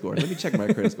credit score? Let me check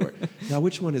my credit score. Now,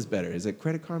 which one is better? Is it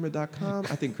creditkarma.com?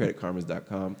 I think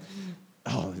creditkarma.com.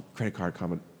 Oh,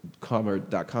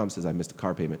 creditkarma.com says I missed a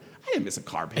car payment. I didn't miss a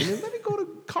car payment. Let me go to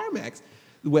CarMax,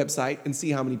 the website, and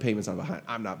see how many payments I'm behind.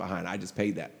 I'm not behind. I just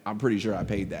paid that. I'm pretty sure I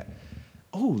paid that.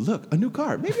 Oh, look, a new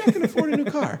car. Maybe I can afford a new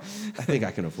car. I think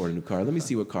I can afford a new car. Let me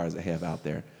see what cars I have out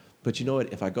there. But you know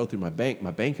what? If I go through my bank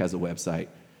has a website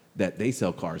that they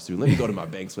sell cars through. Let me go to my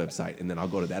bank's website, and then I'll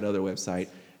go to that other website,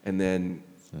 and then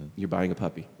you're buying a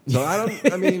puppy. So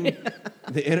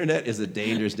the internet is a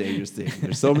dangerous, dangerous thing.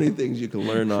 There's so many things you can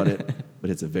learn on it, but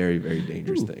it's a very, very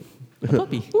dangerous thing. A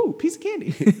puppy. Ooh, piece of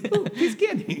candy. Ooh, piece of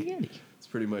candy. It's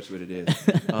pretty much what it is.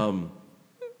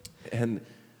 And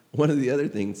one of the other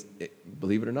things,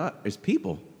 believe it or not, is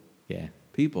people. Yeah.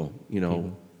 People,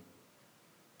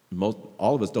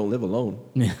 all of us don't live alone.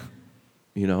 Yeah.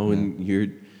 And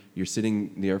you're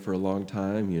sitting there for a long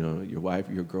time, your wife,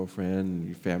 your girlfriend,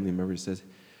 your family member says,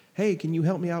 hey, can you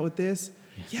help me out with this?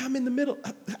 Yeah, I'm in the middle.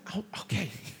 Okay.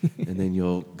 And then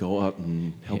you'll go up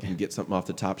and help him get something off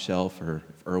the top shelf, or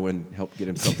if Erwin help get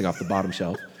him something off the bottom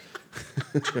shelf.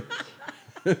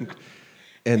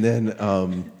 And then...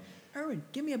 Erwin,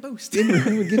 give me a boost. Give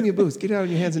me a boost. Get out on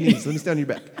your hands and knees. Let me stand on your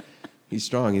back. He's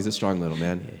strong. He's a strong little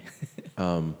man.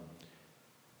 Yeah.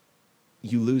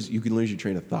 You can lose your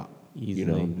train of thought.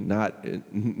 Easily. Not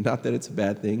that it's a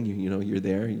bad thing. You're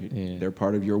there. They're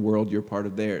part of your world. You're part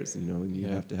of theirs. You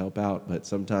have to help out. But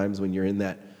sometimes when you're in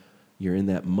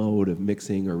that mode of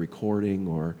mixing or recording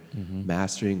or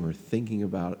mastering or thinking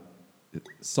about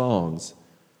songs,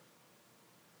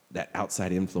 that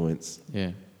outside influence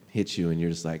hits you, and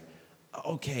you're just like,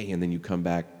 okay. And then you come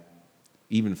back.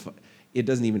 It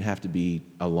doesn't even have to be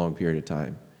a long period of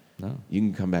time. No. You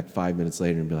can come back 5 minutes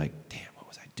later and be like, damn, what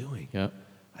was I doing? Yep.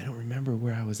 I don't remember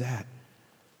where I was at.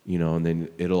 And then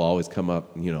it'll always come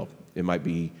up, it might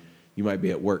be, you might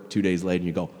be at work 2 days later and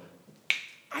you go,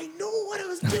 I know what I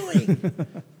was doing.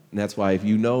 And that's why if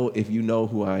you know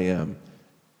who I am,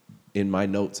 in my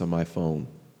notes on my phone,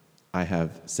 I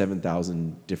have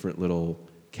 7,000 different little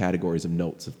categories of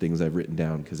notes of things I've written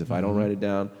down. Because if I don't write it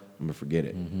down, I'm gonna forget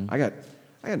it. I got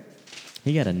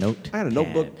He got a note. I got a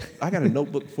notebook. I got a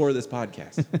notebook for this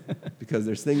podcast because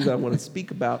there's things I want to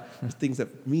speak about. There's things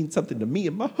that mean something to me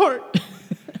in my heart.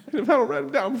 And if I don't write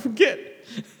them down, I'm gonna forget.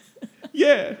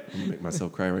 Yeah, I'm gonna make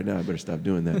myself cry right now. I better stop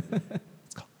doing that.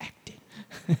 It's called acting.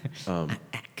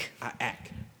 I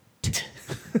act.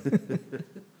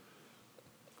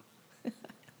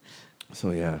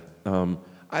 So yeah,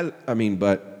 I mean,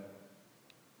 but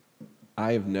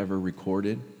I have never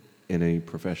recorded in a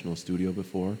professional studio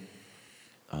before.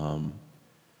 I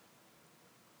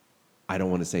don't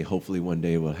want to say hopefully one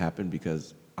day it will happen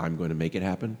because I'm going to make it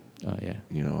happen. Oh, yeah.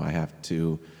 You know, I have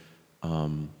to,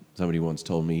 somebody once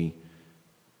told me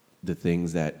the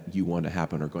things that you want to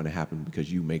happen are going to happen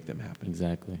because you make them happen.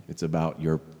 Exactly. It's about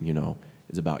your,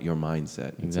 it's about your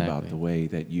mindset. It's Exactly. about the way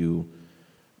that you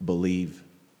believe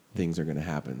things are going to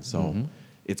happen. So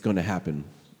it's going to happen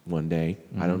one day.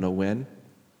 I don't know when,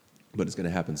 but it's going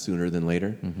to happen sooner than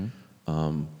later.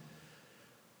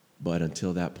 But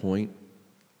until that point,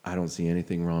 I don't see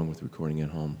anything wrong with recording at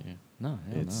home. Yeah. No,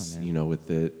 It's, no, man. with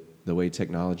the way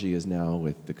technology is now,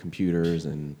 with the computers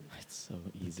and It's so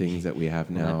easy. things that we have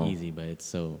Well, now. not easy, but it's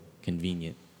so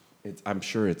convenient. I'm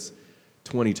sure it's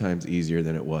 20 times easier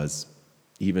than it was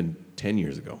even 10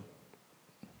 years ago.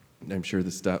 I'm sure the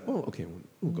stuff, okay,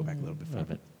 we'll go back a little bit A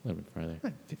further. little bit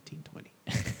further. 15, 20.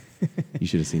 You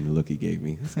should have seen the look he gave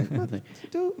me. It's like, what,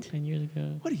 dude, 10 years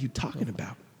ago. what are you talking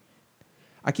about?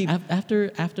 I keep,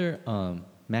 After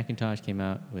Macintosh came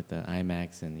out with the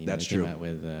iMacs and That's they came true. out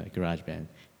with GarageBand,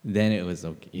 then it was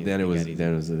okay. then it was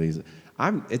easy.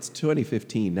 It's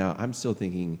 2015 now. I'm still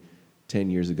thinking 10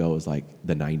 years ago was like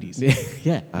the 90s.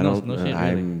 yeah. I don't, No shit,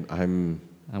 really.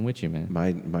 I'm with you, man.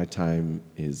 my time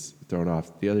is thrown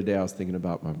off. The other day I was thinking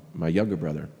about my younger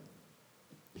brother.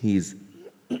 He's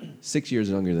 6 years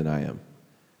younger than I am.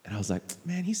 And I was like,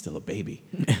 man, he's still a baby.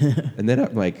 And then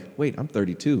I'm like, wait, I'm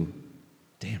 32.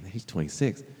 Damn, he's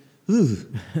 26. Ooh,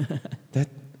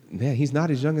 man, he's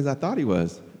not as young as I thought he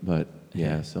was. But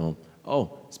yeah, so,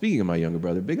 speaking of my younger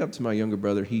brother, big up to my younger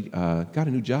brother. He got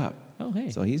a new job. Oh, hey.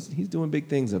 So he's doing big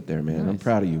things up there, man. I'm Nice.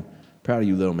 proud of you. Proud of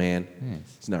you, little man.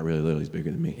 Nice. He's not really little. He's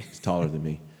bigger than me. He's taller than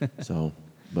me. So,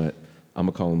 but I'm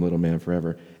going to call him little man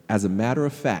forever. As a matter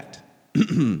of fact,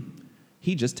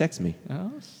 he just texted me.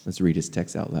 Oh, Let's read his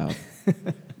text out loud.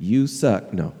 You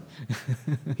suck. No.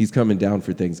 He's coming down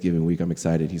for Thanksgiving week. I'm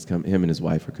excited. Him and his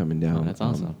wife are coming down. Oh, that's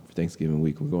awesome. For Thanksgiving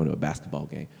week. We're going to a basketball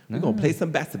game. We're going to play some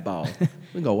basketball.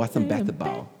 We're going to watch some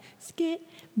basketball.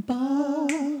 Basketball.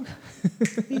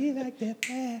 He like that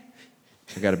bad.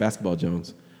 I got a basketball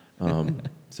Jones.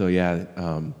 So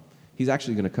yeah, he's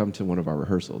actually going to come to one of our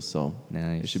rehearsals. So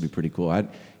Nice. it should be pretty cool.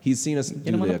 He's seen us do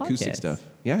him on the the acoustic podcast. stuff.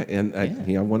 Yeah, and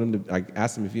I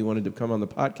asked him if he wanted to come on the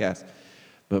podcast,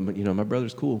 but my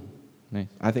brother's cool. Nice.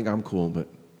 I think I'm cool, but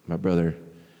my brother,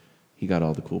 he got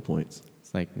all the cool points.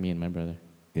 It's like me and my brother.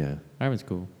 Yeah. Arvin's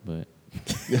cool, but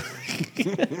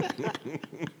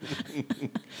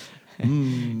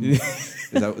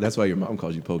That's why your mom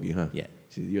calls you Pokey, huh? Yeah.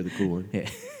 You're the cool one. yeah.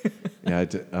 Yeah,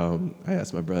 I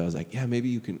asked my brother, I was like, yeah, maybe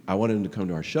you can, I wanted him to come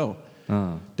to our show.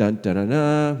 Oh. Dun, dun, dun,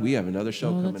 dun. We have another show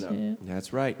Oh, coming that's up. it.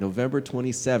 That's right, November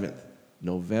 27th.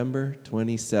 November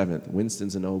 27th,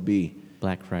 Winston's and OB,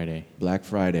 Black Friday. Black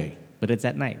Friday. But it's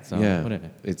at night, so Yeah, whatever.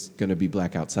 it's going to be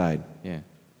black outside, Yeah.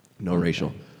 no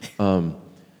racial.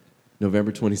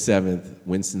 November 27th,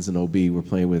 Winston's and OB, we're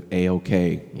playing with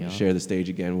AOK. Yeah. We share the stage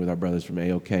again with our brothers from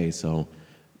AOK, so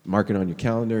mark it on your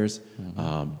calendars.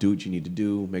 Do what you need to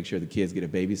do. Make sure the kids get a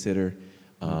babysitter.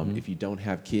 If you don't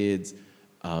have kids,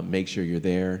 make sure you're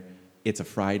there. It's a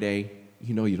Friday.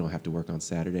 You don't have to work on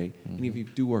Saturday. And if you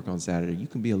do work on Saturday, you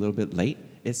can be a little bit late.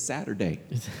 It's Saturday,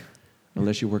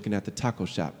 unless you're working at the taco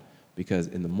shop. Because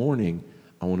in the morning,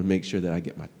 I want to make sure that I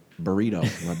get my burrito,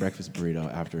 my breakfast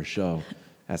burrito after a show.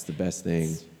 That's the best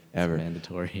thing ever.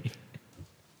 Mandatory.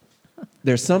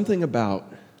 There's something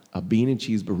about a bean and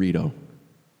cheese burrito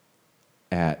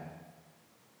at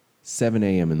 7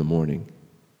 a.m. in the morning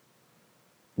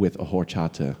with a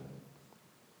horchata,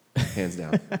 hands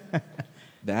down.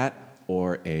 That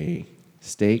or a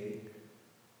steak,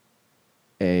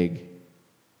 egg,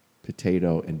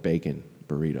 potato, and bacon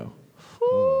burrito.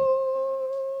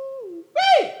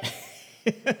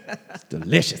 It's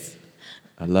delicious.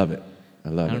 I love it. I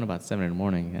love I don't it. know about 7 in the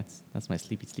morning. That's my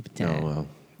sleepy time. No, well,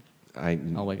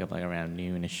 I'll wake up like around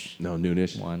noonish. no,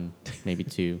 noonish. 1, maybe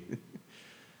 2.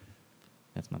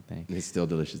 That's my thing. It's still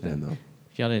delicious then, though.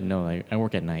 If y'all didn't know, I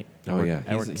work at night. Oh, yeah.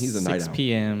 I work He's a night 6 owl.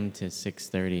 p.m. to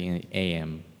 6:30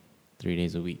 a.m. 3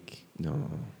 days a week. No,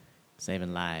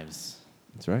 Saving lives.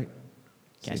 that's right.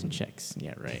 Cashing checks.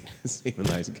 Yeah, right. Saving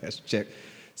lives and cash check,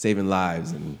 saving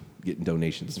lives and getting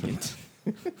donations from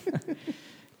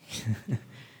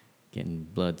Getting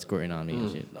blood squirting on me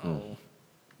and shit. No.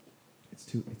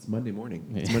 It's Monday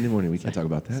morning. It's Monday morning. We can't talk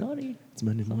about that. Sorry. It's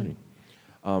Monday morning.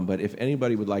 But if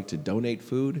anybody would like to donate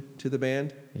food to the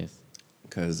band, Yes,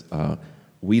 because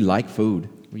we like food.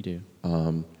 we do.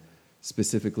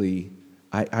 Specifically,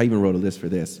 I even wrote a list for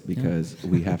this because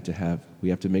we have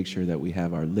to make sure that we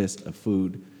have our list of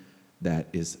food that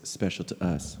is special to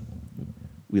us.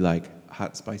 We like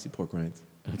hot, spicy pork rinds.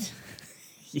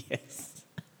 Yes.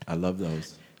 I love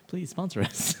those. Please sponsor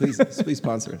us. Please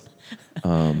sponsor us.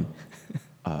 Was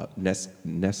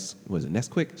it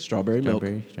Nesquik strawberry milk?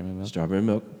 Strawberry milk. Strawberry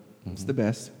milk. It's the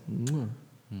best.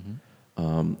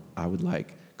 I would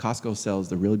like. Costco sells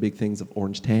the really big things of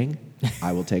orange tang.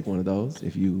 I will take one of those.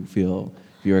 If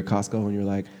you're at Costco and you're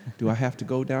like, do I have to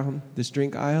go down this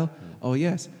drink aisle? Oh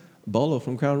yes. Bolo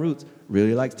from Crown Roots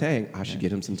really likes tang. I should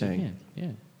get him some tang.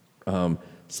 Yeah.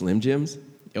 Slim Jims.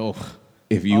 Oh.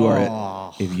 If you are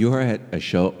at a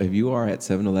show, if you are at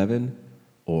 7-Eleven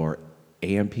or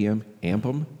AM/PM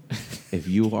Ampum, if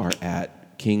you are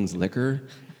at King's Liquor,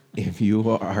 if you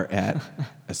are at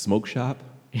a smoke shop,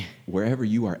 wherever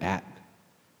you are at,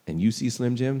 and you see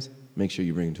Slim Jims, make sure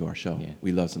you bring them to our show. Yeah.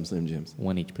 We love some Slim Jims.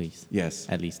 One each, please. Yes.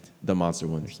 At least. The monster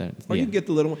ones. Or Yeah. you can get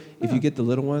the little one. If you get the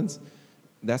little ones,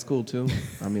 that's cool too.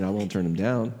 I mean, I won't turn them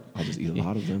down. I'll just eat a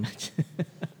lot of them.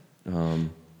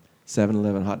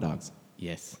 7-Eleven hot dogs.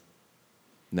 Yes.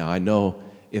 Now I know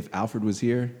if Alfred was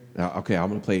here. Now, okay, I'm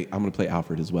gonna play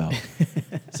Alfred as well.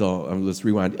 So let's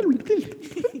rewind.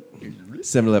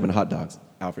 7-Eleven hot dogs.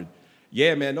 Alfred.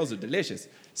 Yeah, man, those are delicious.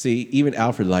 See, even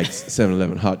Alfred likes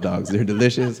 7-Eleven hot dogs. They're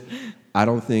delicious. I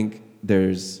don't think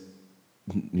there's,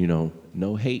 no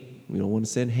hate. We don't want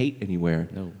to send hate anywhere.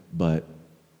 No. But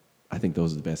I think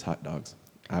those are the best hot dogs.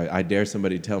 I dare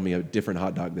somebody tell me a different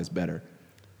hot dog that's better.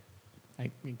 I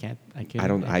can't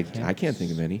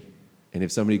think of any. And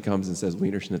if somebody comes and says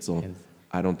Wiener Schnitzel, Yes.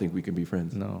 I don't think we can be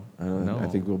friends. No. I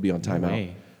think we'll be on No timeout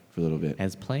way. for a little bit.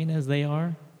 As plain as they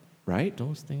are, Right?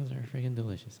 those things are freaking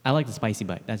delicious. I like the spicy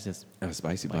bite. That's just A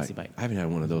spicy Spicy bite. bite. I haven't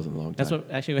had one of those in a long time. that's what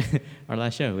actually our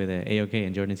last show with AOK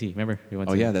and Jordan T. Remember we went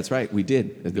Oh to yeah, that's right. We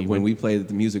did. When we played at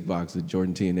the Music Box with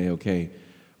Jordan T and AOK,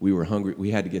 we were hungry.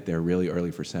 We had to get there really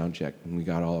early for sound check, and we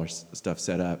got all our stuff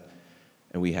set up,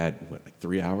 and we had like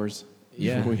 3 hours.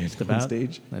 Before we had just to go on about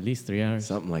stage, at least 3 hours.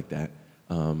 something like that.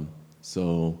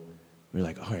 So we were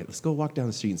like, all right, let's go walk down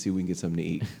the street and see if we can get something to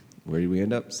eat. Where did we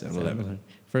end up? 7-Eleven.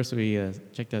 First we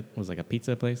checked out was like a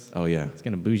pizza place. Oh yeah. It's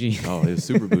kind of bougie. Oh, it was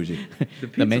super bougie.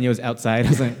 The menu was outside. I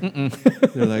was like,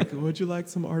 They're like, would you like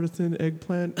some artisan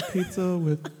eggplant pizza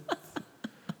with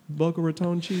Boca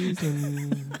Raton cheese?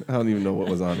 And I don't even know what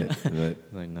was on it. But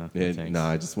like no,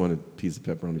 I just wanted a piece of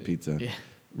pepperoni pizza. Yeah.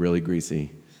 Really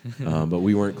greasy. But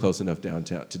we weren't close enough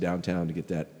downtown to get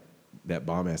that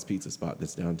bomb-ass pizza spot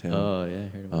that's downtown. Oh yeah, I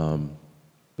heard about it.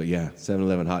 But yeah,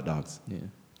 7-Eleven hot dogs. Yeah.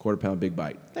 Quarter-pound big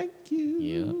bite. Thank you.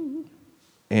 Yeah.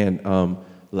 And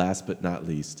last but not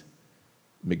least,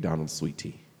 McDonald's sweet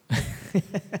tea.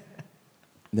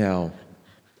 Now,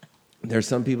 there's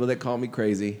some people that call me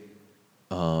crazy.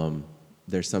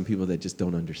 There's some people that just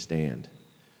don't understand.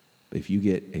 If you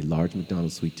get a large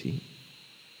McDonald's sweet tea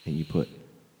and you put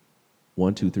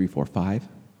 1, 2, 3, 4, 5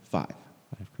 5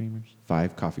 creamers.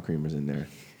 5 coffee creamers in there.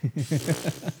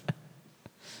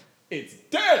 It's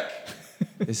dark.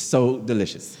 It's so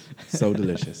delicious. So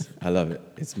delicious. I love it.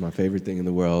 It's my favorite thing in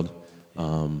the world.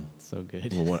 So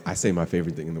good. I say my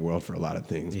favorite thing in the world for a lot of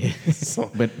things. Yeah.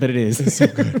 But but it is. it's so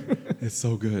good. It's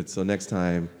so good. So next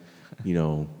time,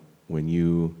 when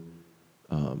you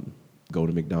go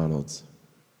to McDonald's,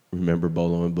 remember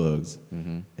Bolo and Bugs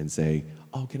and say,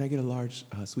 oh, can I get a large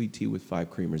sweet tea with 5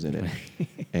 creamers in it?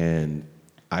 And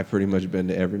I've pretty much been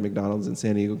to every McDonald's in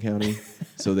San Diego County,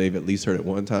 so they've at least heard it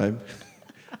one time.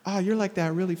 You're like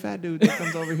that really fat dude that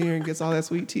comes over here and gets all that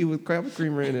sweet tea with crab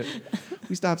creamer in it.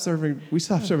 We stopped serving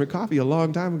coffee a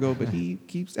long time ago, but he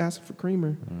keeps asking for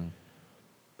creamer.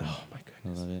 Oh my I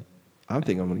goodness. love it. I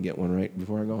think I'm gonna get one right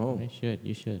before I go home.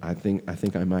 You should. I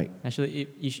think I might. Actually,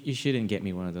 you shouldn't get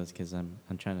me one of those because I'm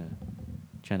trying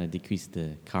to decrease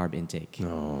the carb intake.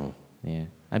 No. Yeah,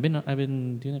 I've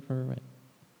been doing it for what?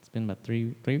 It's been about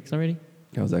 3 weeks already.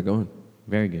 How's that going?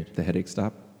 Very good. The headache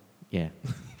stop? Yeah.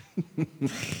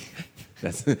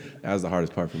 That was the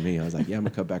hardest part for me. I was like, yeah, I'm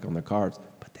gonna cut back on the carbs,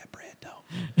 but that bread though.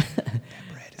 That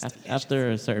bread is delicious.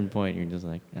 After a certain point, you're just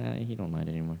like, you don't mind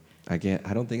anymore. I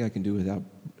don't think I can do without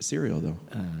cereal though.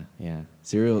 Yeah.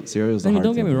 Cereal's the hard Don't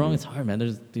get thing me for wrong, it's hard, man.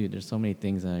 There's so many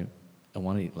things I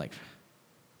want to eat, like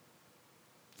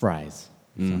fries,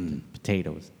 something,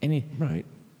 potatoes, Right.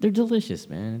 They're delicious,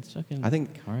 man. It's fucking I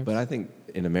think, carbs. but I think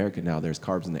in America now, there's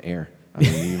carbs in the air. I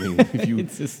mean, if you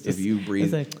if you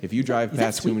breathe, if you drive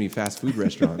past too many fast food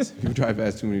restaurants, you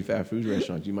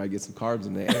might get some carbs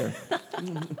in the air.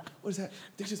 What is that?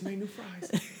 They just made new fries.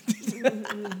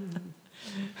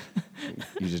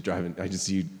 You're just driving. I just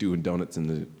see you doing donuts in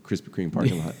the Krispy Kreme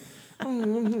parking lot.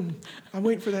 I'm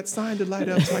waiting for that sign to light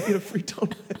up so I get a free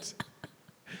donut.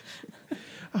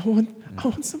 I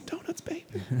want some donuts, baby.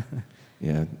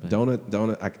 Yeah,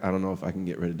 donut. I don't know if I can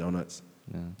get rid of donuts.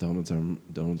 No. Donuts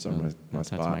are my spot.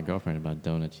 Talk to my girlfriend about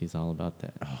donuts. She's all about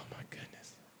that. Oh my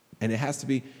goodness! And it has to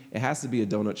be a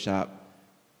donut shop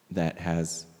that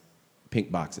has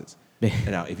pink boxes.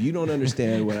 Now, if you don't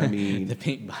understand what I mean, the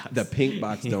pink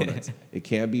box donuts. It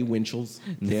can't be Winchell's,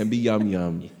 can't be Yum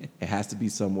Yum. It has to be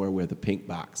somewhere with a pink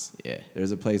box. Yeah.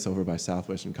 There's a place over by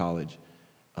Southwestern College.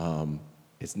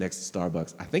 It's next to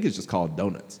Starbucks. I think it's just called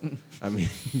Donuts. I mean,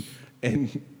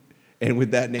 and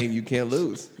with that name, you can't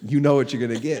lose. You know what you're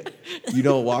gonna get. You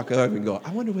don't walk up and go,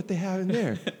 I wonder what they have in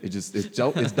there. It's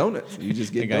donuts. You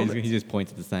just get donuts. He just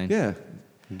points at the sign. Yeah.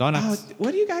 Donuts.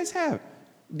 What do you guys have?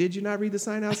 Did you not read the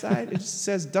sign outside? It just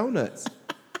says donuts.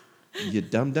 You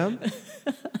dumb.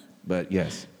 But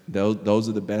yes, those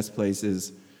are the best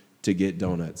places to get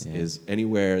donuts. Yeah. Is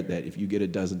anywhere that if you get a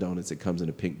dozen donuts, it comes in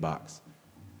a pink box.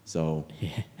 So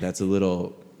that's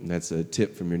a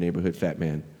tip from your neighborhood fat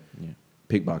man. Yeah.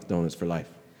 Pink box donuts for life.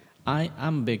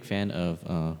 I'm a big fan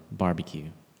of barbecue,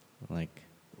 like,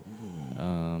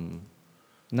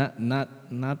 not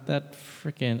that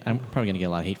freaking. I'm probably gonna get a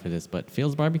lot of hate for this, but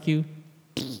Phil's barbecue,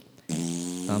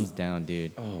 thumbs down,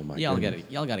 dude. Oh my! Y'all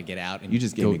gotta get out. And you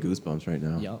just gave me goosebumps right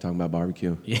now. Talking about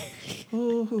barbecue. Yeah.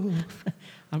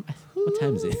 What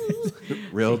time is it?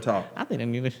 Real talk. I think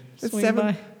I'm gonna it's swing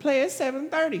by. Play at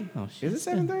 7:30. Oh shit! Is it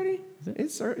 7:30?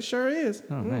 It sure is.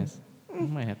 Oh nice. I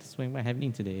might have to swing by. I haven't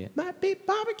eaten today yet. Might be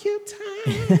barbecue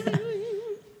time.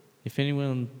 If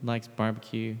anyone likes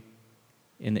barbecue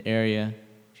in the area,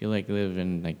 if you live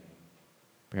in like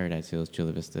Paradise Hills,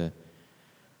 Chula Vista,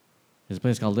 there's a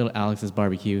place called Little Alex's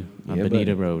Barbecue on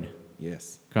Bonita Road.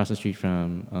 Yes. Across the street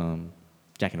from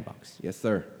Jack in the Box. Yes,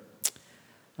 sir.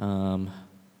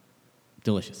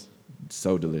 Delicious.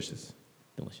 So delicious.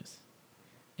 Delicious.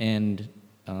 And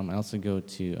I also go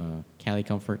to Cali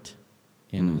Comfort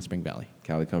in Spring Valley.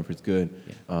 Cali Comfort's good.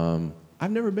 Yeah.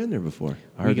 I've never been there before.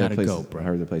 I heard that place go, bro. I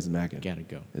heard the place is mackin'. Gotta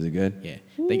go. Is it good? Yeah.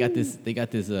 They got this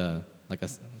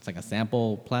it's like a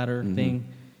sample platter thing.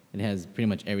 It has pretty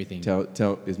much everything.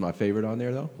 Is my favorite on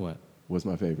there though? What? What's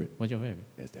my favorite? What's your favorite?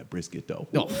 It's that brisket though.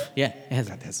 Oh, yeah. It has,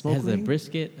 got that smoke the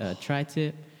brisket,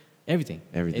 tri-tip, everything.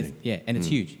 Everything. And it's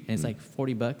huge. And it's like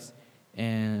 $40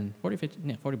 and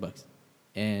 $40.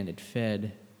 And it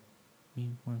fed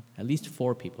at least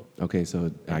 4 people. Okay,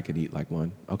 so I could eat like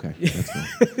one. Okay,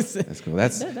 that's cool.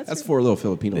 That's cool. That's for little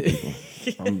Filipino people.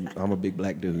 I'm a big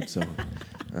black dude, so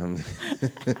and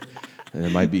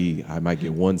I might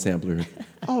get one sampler.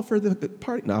 Oh, for the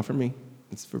party? Not for me.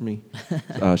 It's for me.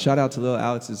 Shout out to Little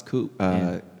Alex's Coop,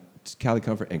 Cali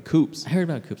Comfort, and Coops. I heard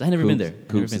about Coops. I've never been there.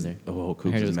 Coops is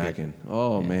mackin'.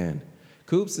 Oh man,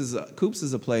 Coops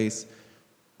is a place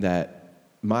that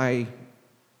my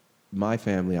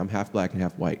family. I'm half black and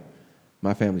half white.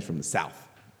 My family's from the South.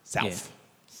 South.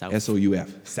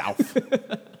 S-O-U-F. South.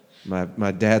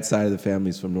 My dad's side of the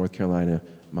family's from North Carolina.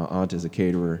 My aunt is a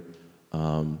caterer,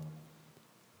 and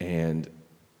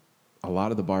a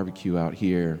lot of the barbecue out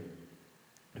here.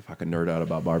 If I can nerd out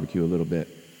about barbecue a little bit,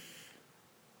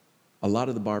 a lot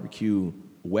of the barbecue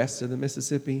west of the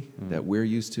Mississippi that we're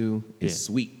used to is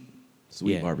sweet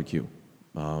barbecue.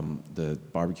 The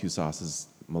barbecue sauce is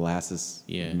molasses,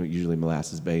 usually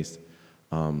molasses based,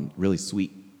 really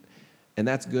sweet. And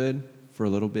that's good for a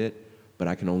little bit, but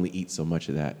I can only eat so much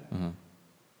of that.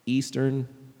 East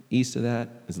of that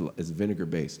is vinegar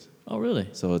based. Oh, really?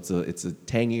 So it's a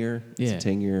tangier. It's a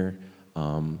tangier.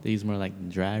 They use more like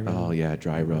dry rubs. Oh yeah,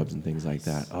 dry rubs and things like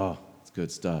that. Oh, it's good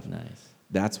stuff. Nice.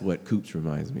 That's what Coops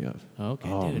reminds me of.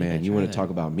 Okay. Oh dude, man, you want to talk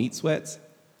about meat sweats,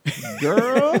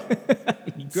 girl?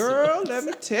 Let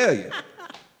me tell you.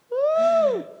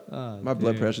 My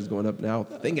blood pressure's going up now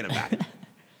thinking about it.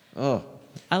 Oh.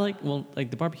 I like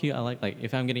the barbecue. I like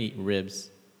if I'm gonna eat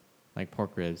ribs, like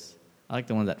pork ribs. I like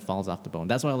the one that falls off the bone.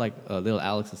 That's why I like Little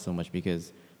Alex's so much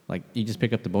because you just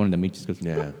pick up the bone and the meat just goes.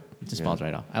 Yeah. It just falls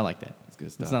right off. I like that. It's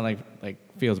good stuff. It's not like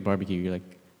Phil's barbecue. You're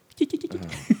like.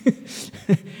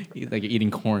 Like you're eating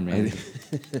corn, man.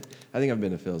 I think I've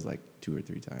been to Phil's like 2 or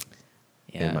 3 times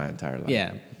in my entire life.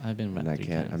 Yeah, I've been about 3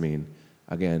 times. I mean,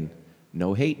 again,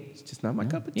 no hate. It's just not my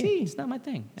cup of tea. It's not my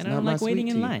thing. And I don't like waiting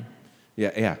in line.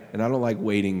 Yeah. And I don't like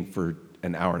waiting for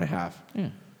an hour and a half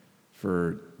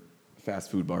for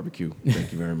fast food barbecue.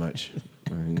 Thank you very much.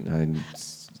 I'm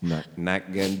not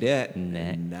gonna do it.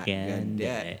 Not gonna do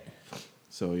it.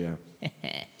 So yeah.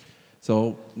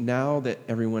 So now that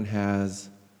everyone has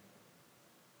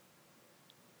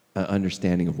an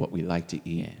understanding of what we like to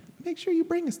eat, Yeah. make sure you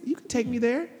bring us. You can take me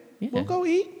there. Yeah. We'll go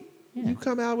eat. Yeah. You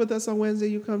come out with us on Wednesday.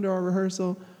 You come to our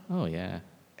rehearsal, Oh yeah.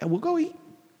 and we'll go eat.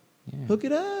 Yeah. Hook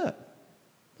it up.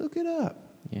 Hook it up.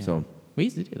 Yeah. So we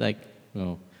used to do like,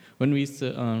 when we used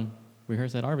to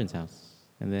rehearse at Arvin's house,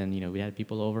 and then we had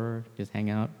people over, just hang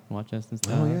out, watch us and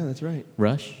stuff. oh yeah, that's right.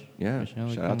 Rush. Yeah. Rochelle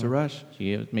would Shout out come to over. Rush.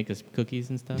 She would make us cookies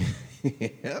and stuff.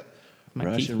 Yep. My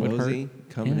Rush teeth and would hurt. Rosie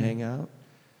come and Yeah. hang out.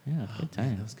 Yeah, good Man,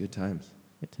 times. those good times.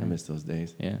 Good I times. miss those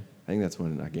days. Yeah. I think that's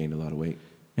when I gained a lot of weight.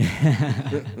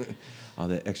 All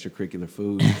that extracurricular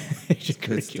food. It's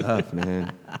good stuff,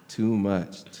 man. Too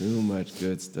much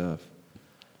good stuff.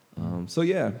 So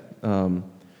yeah,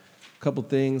 couple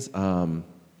things. Our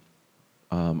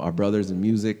brothers in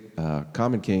music,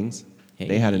 Common Kings,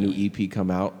 they had a new EP come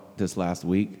out this last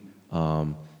week.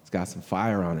 It's got some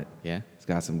fire on it. Yeah. It's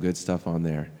got some good stuff on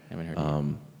there. Haven't heard it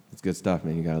yet. It's good stuff,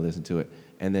 man. You got to listen to it.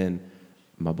 And then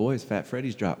my boys, Fat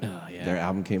Freddy's dropped. Oh, yeah. Their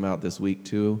album came out this week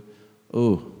too.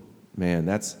 Ooh, man,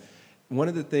 that's one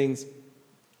of the things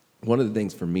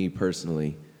for me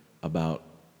personally about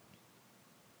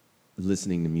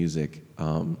listening to music.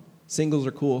 Singles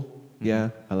are cool. Mm-hmm. Yeah,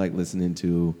 I like listening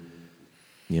to,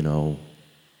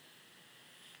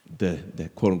 the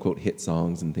quote unquote hit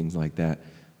songs and things like that.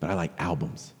 But I like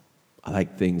albums. I like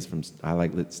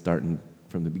starting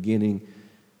from the beginning,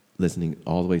 listening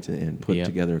all the way to the end, put Yep.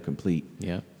 together a complete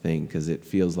Yep. thing, because it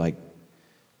feels like,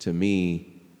 to me,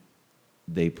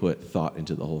 they put thought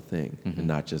into the whole thing, and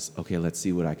not just, okay, let's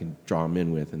see what I can draw them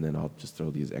in with, and then I'll just throw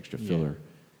these extra filler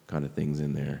kind of things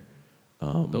in there.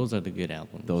 Those are the good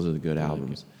albums. Those are the good Those are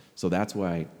albums. So that's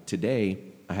why today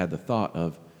I had the thought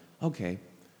of, okay,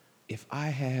 if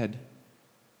I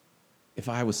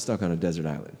was stuck on a desert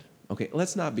island, okay,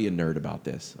 let's not be a nerd about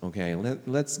this, okay?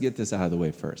 Let's get this out of the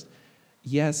way first.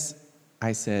 Yes,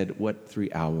 I said, what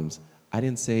 3 albums? I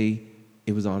didn't say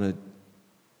it was on an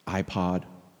iPod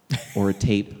or a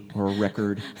tape or a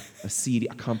record, a CD,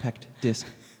 a compact disc.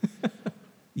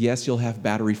 Yes, you'll have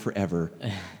battery forever.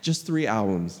 Just 3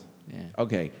 albums. Yeah.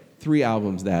 Okay, 3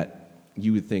 albums that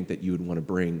you would think that you would want to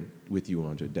bring with you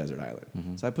onto a desert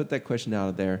island. So I put that question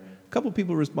out there. A couple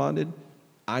people responded.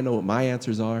 I know what my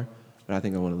answers are, but I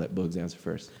think I want to let Bugs answer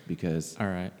first, because All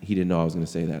right. he didn't know I was going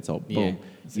to say that. So boom,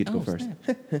 you get to go Oh, first.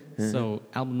 snap. So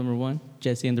album number 1,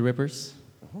 Jesse and the Rippers.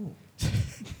 Oh.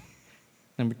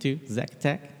 Number 2, Zack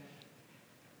Attack.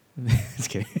 Just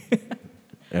kidding.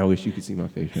 And I wish you could see my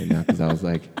face right now, because I was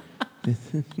like,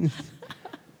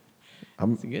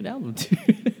 It's a good album too.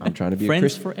 I'm trying to be a Friends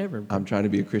Christian. Forever. I'm trying to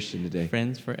be a Christian today.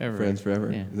 Friends Forever. Friends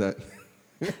forever. Yeah. Is that?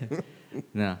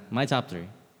 No, my top 3.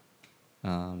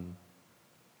 Bob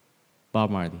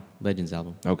Marley, Legends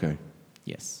album. Okay.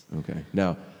 Yes. Okay.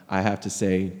 Now, I have to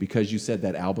say, because you said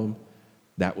that album,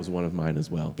 that was one of mine as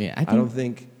well. Yeah, I don't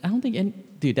think I don't think any,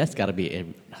 dude, that's got to be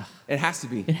every. it has to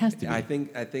be. It has to be. I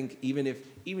think even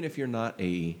if you're not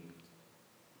a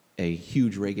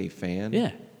huge reggae fan,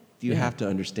 Yeah. you Yeah. have to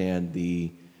understand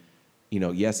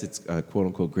yes, it's a quote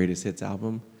unquote greatest hits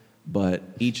album, but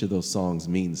each of those songs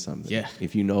means something. Yeah.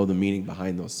 If you know the meaning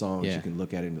behind those songs, Yeah. you can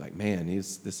look at it and be like, man,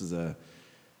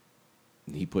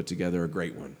 he put together a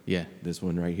great one. Yeah. This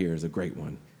one right here is a great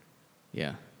one.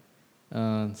 Yeah.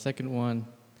 Second one,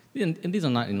 and these are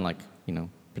not in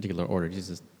particular order. These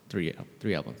are just three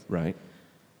albums. Right.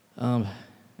 I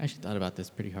actually thought about this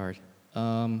pretty hard.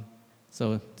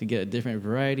 So to get a different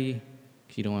variety,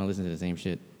 because you don't want to listen to the same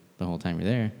shit the whole time you're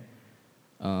there.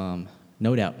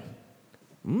 No Doubt,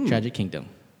 Tragic Kingdom.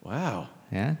 Wow.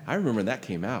 Yeah. I remember that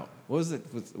came out. What was it?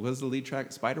 Was the lead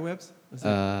track Spiderwebs? Was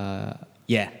it?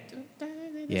 Yeah.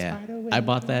 Yeah. I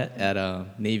bought that at a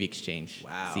Navy Exchange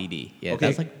CD. Yeah. Okay.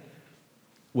 That's like.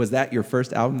 Was that your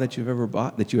first album that you ever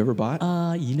bought?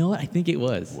 You know what? I think it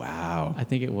was. Wow. I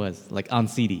think it was like on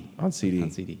CD. On CD.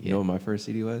 On CD. Yeah. You know what my first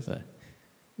CD was? But-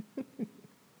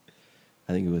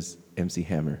 I think it was MC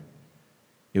Hammer.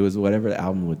 It was whatever the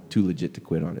album with Too Legit to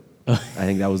Quit on it. I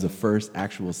think that was the first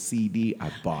actual CD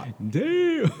I bought.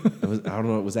 Damn. I don't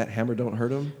know. Was that Hammer Don't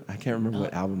Hurt 'Em? I can't remember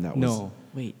what album that was. No.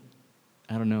 Wait.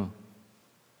 I don't know.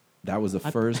 That was the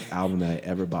first album that I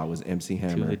ever bought was MC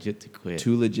Hammer. Too Legit to Quit.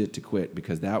 Too Legit to Quit,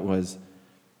 because that was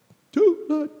Too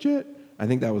Legit. I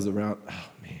think that was around, oh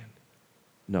man.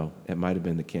 No, it might have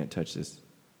been the Can't Touch This.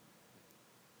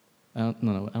 No,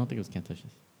 I don't think it was Can't Touch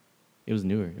This. It was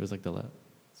newer. It was like the last.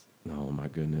 Oh my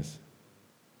goodness.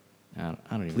 I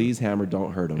don't even Please, Hammer,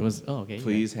 don't hurt him. know. It was, okay.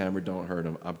 Please, Hammer, don't hurt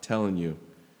him. I'm telling you.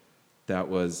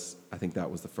 I think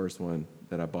that was the first one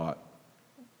that I bought.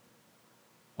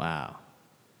 Wow.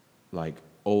 Like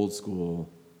old school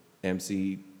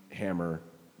MC Hammer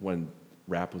when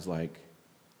rap was like,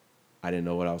 I didn't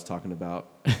know what I was talking about,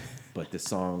 but this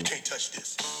song. Can't touch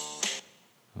this.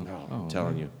 No, I'm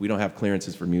telling you, we don't have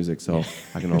clearances for music, so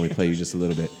I can only play you just a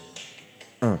little bit.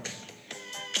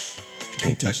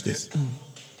 Can't touch this.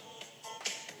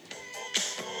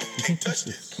 You can't touch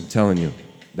this. I'm telling you,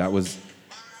 that was.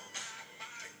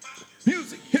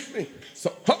 Music hit me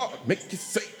so hard, make you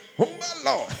say, "Oh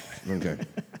my Lord." Okay.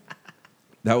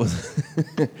 That was.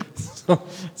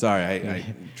 Sorry,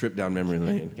 I tripped down memory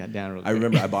lane. Got down real I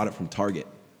remember I bought it from Target.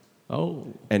 Oh.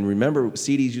 And remember,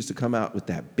 CDs used to come out with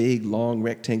that big, long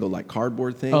rectangle, like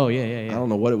cardboard thing. Oh, yeah. I don't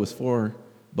know what it was for,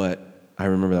 but I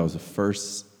remember that was the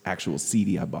first actual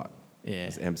CD I bought. Yeah. It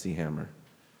was MC Hammer.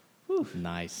 Whew.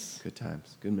 Nice. Good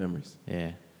times, good memories.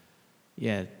 Yeah.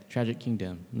 Yeah, Tragic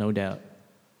Kingdom, no doubt.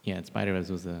 Yeah,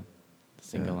 Spiderwebs was the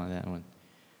single on that one.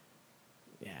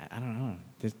 Yeah, I don't know.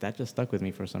 That just stuck with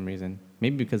me for some reason.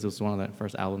 Maybe because it was one of the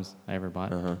first albums I ever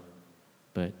bought.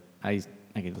 But I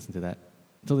could listen to that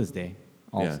till this day.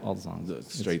 All the songs.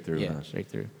 Straight through. Yeah, straight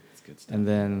through. That's good stuff. And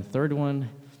then third one,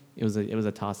 it was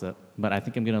a toss-up. But I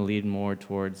think I'm going to lean more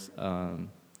towards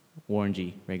Warren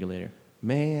G, Regulator.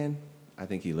 Man, I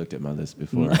think he looked at my list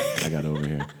before I got over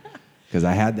here. Because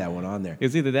I had that one on there.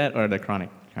 It's either that or the Chronic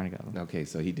album. Okay,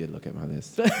 so he did look at my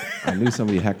list. I knew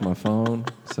somebody hacked my phone.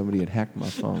 Somebody had hacked my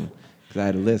phone. Because I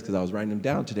had a list, because I was writing them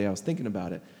down today. I was thinking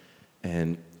about it.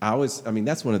 And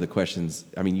that's one of the questions,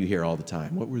 you hear all the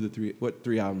time. What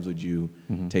three albums would you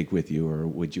take with you, or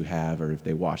would you have, or if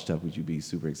they washed up, would you be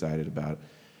super excited about?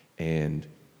 And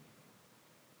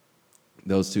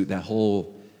those two, that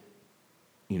whole,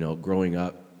 growing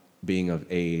up, being of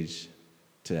age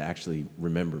to actually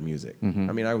remember music.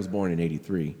 I was born in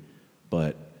 83,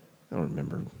 but I don't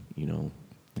remember,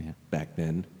 back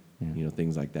then,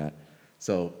 things like that.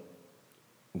 So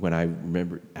when I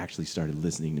remember actually started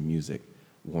listening to music,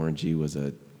 Warren G was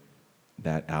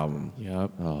that album.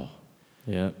 Yep. Oh.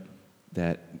 Yep.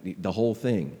 The whole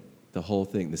thing,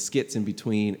 the skits in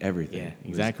between, everything. Yeah,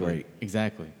 exactly. Was great.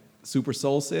 Exactly. Super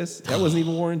Soul Sis, that wasn't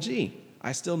even Warren G.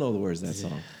 I still know the words of that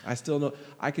song. I still know.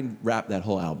 I can rap that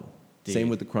whole album. Dude. Same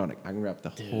with The Chronic. I can rap the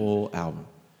whole album.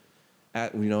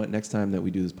 You know what? Next time that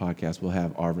we do this podcast, we'll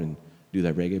have Arvin do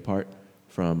that reggae part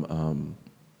from,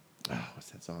 what's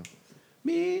that song?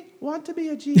 Me want to be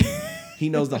a G. He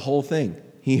knows the whole thing.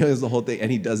 He knows the whole thing,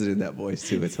 and he does it in that voice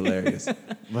too. It's hilarious,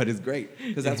 but it's great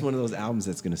because that's one of those albums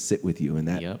that's going to sit with you, and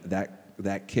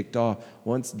that kicked off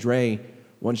once Dre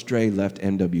left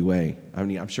NWA.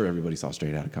 I'm sure everybody saw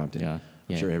Straight Outta Compton. Yeah.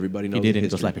 I'm sure everybody knows. If you didn't,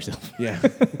 the go history. slap yourself.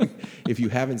 Yeah. If you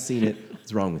haven't seen it,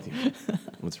 what's wrong with you?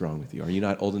 What's wrong with you? Are you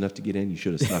not old enough to get in? You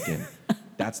should have snuck in.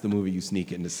 That's the movie you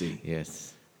sneak in to see.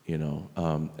 Yes.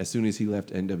 As soon as he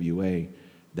left NWA,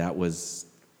 that was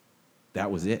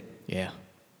it. Yeah.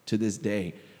 To this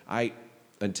day,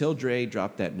 until Dre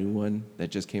dropped that new one that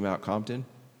just came out, Compton,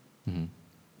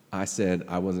 I said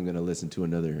I wasn't going to listen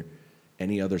to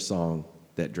any other song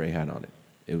that Dre had on it.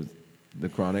 It was The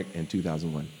Chronic and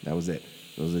 2001. That was it.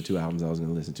 Those are the two albums I was going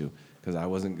to listen to because I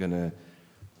wasn't going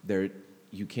to.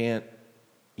 You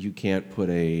can't put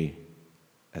a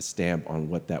stamp on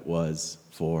what that was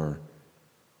for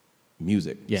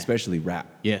music, especially rap.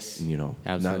 Yes.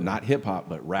 Not hip hop,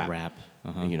 but rap. Rap.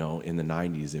 In the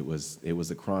 90s, it was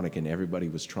The Chronic, and everybody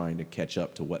was trying to catch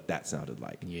up to what that sounded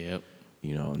like. Yep.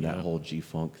 And that whole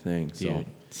G-Funk thing. Dude.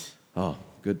 So,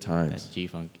 good times. That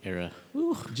G-Funk era.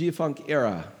 G-Funk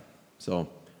era. So,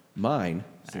 mine,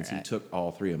 since All right. you took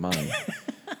all three of mine,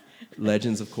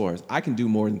 Legends, of course. I can do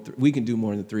more than we can do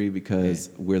more than three because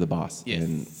we're the boss. Yes.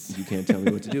 And you can't tell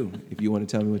me what to do. If you want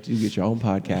to tell me what to do, get your own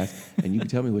podcast, and you can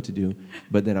tell me what to do,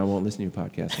 but then I won't listen to your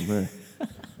podcast from here.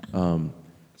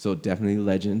 So definitely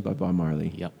Legend by Bob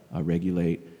Marley. Yep.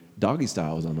 Regulate. Doggy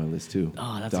Style was on my list too.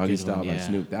 Oh, that's a Doggy good Style one, by yeah.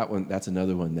 Snoop. That's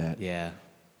another one that Yeah.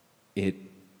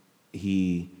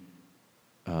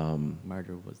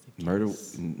 Murder was the case. Murder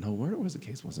was the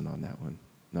case wasn't on that one.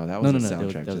 No, that was the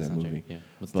soundtrack to that movie. Yeah.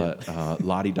 But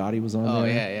Lottie Dottie was on there. Oh,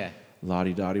 yeah.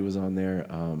 Lottie Dottie was on there.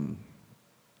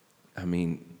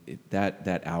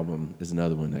 That album is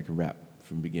another one that can rap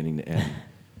from beginning to end.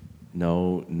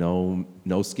 No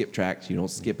skip tracks. You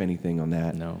don't skip anything on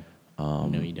that. No. No,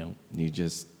 you don't. You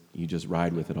just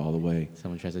ride with it all the way.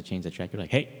 Someone tries to change the track, you're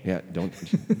like, hey. Yeah, don't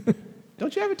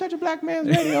you ever touch a black man's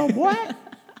radio, boy?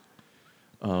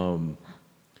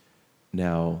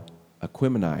 Now,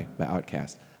 Aquemini by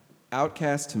Outkast.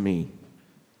 Outkast to me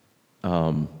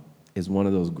is one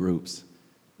of those groups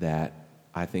that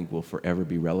I think will forever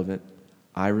be relevant.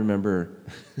 I remember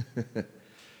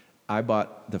I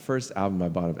bought the first album I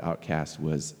bought of Outkast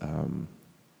was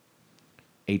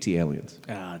AT Aliens.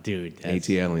 Ah, dude. AT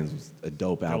Aliens was a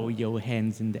dope Throw album. your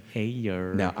hands in the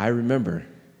air. Now I remember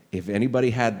if anybody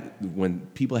had when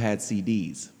people had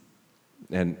CDs,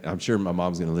 and I'm sure my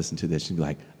mom's gonna listen to this, she'd be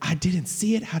like, "I didn't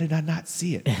see it. How did I not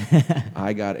see it?"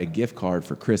 I got a gift card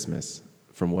for Christmas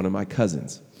from one of my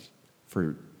cousins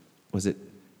for was it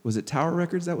Tower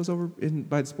Records that was over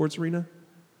by the sports arena?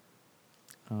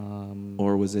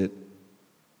 Or was it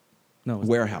No.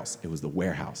 Warehouse? It was the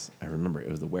Warehouse. I remember it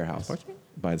was the Warehouse Sports arena?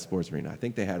 by the sports arena. I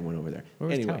think they had one over there. Where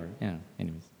was Anyway, Tower? Yeah.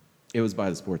 Anyways. it was by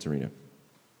the sports arena.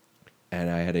 And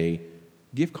I had a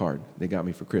gift card they got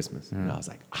me for Christmas. And I was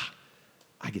like,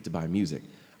 I get to buy music.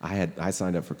 I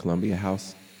signed up for Columbia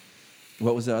House.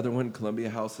 What was the other one? Columbia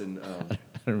House and I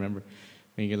don't remember.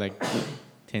 When you get like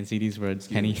 10 CDs for a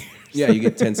penny. yeah, you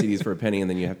get 10 CDs for a penny, and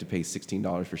then you have to pay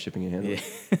 $16 for shipping and handling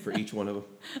for each one of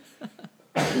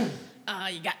them. Ah,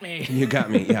 you got me. You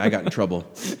got me. Yeah, I got in trouble.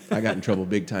 I got in trouble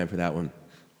big time for that one.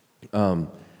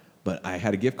 But I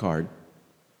had a gift card,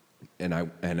 and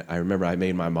I remember I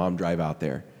made my mom drive out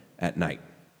there at night.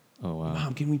 Oh, wow.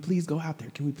 Mom, can we please go out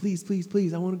there? Can we please, please,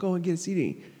 please? I want to go and get a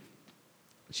CD.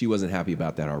 She wasn't happy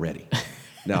about that already.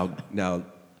 Now,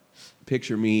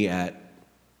 picture me at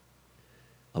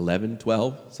 11,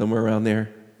 12, somewhere around there.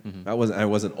 Mm-hmm. I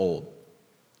wasn't old.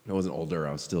 I wasn't older.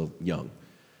 I was still young.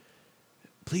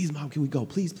 Please, Mom, can we go?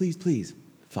 Please, please, please.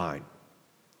 Fine.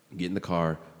 Get in the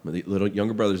car. My little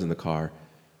younger brother's in the car.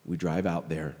 We drive out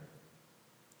there.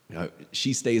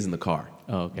 She stays in the car.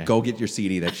 Oh, okay. Go get your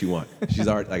CD that you want. She's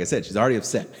already, like I said, she's already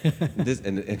upset.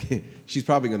 And she's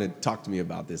probably going to talk to me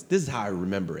about this. This is how I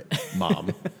remember it,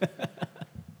 Mom.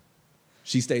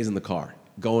 She stays in the car.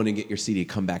 Go in and get your CD.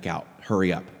 Come back out.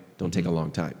 Hurry up. Don't take a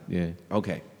long time. Yeah.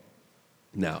 Okay.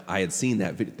 Now, I had seen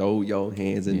that video. Throw your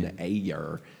hands in the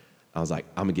air. I was like,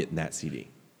 I'm going to get in that CD.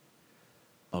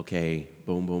 Okay.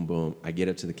 Boom, boom, boom. I get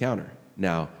up to the counter.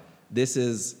 Now, this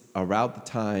is around the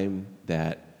time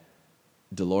that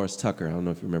Dolores Tucker, I don't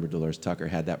know if you remember Dolores Tucker,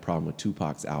 had that problem with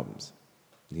Tupac's albums.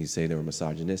 He'd say they were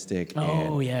misogynistic.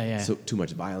 Oh, and yeah. So too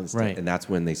much violence. Right. And that's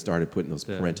when they started putting those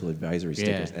parental advisory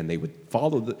stickers. And they would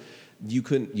follow you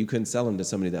couldn't sell them to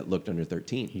somebody that looked under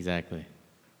 13. Exactly.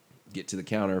 Get to the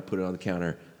counter, put it on the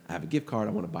counter. I have a gift card.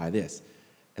 I want to buy this.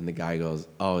 And the guy goes,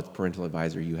 oh, it's parental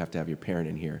advisory. You have to have your parent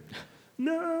in here.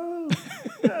 No.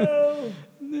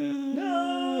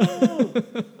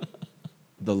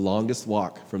 The longest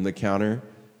walk from the counter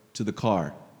to the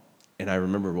car. And I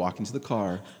remember walking to the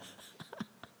car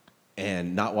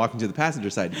and not walking to the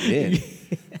passenger side to get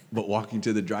in, but walking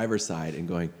to the driver's side and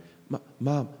going,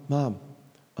 Mom,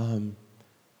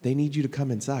 they need you to come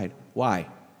inside. Why?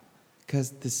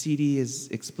 Because the CD is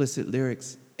explicit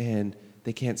lyrics and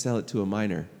they can't sell it to a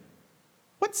minor.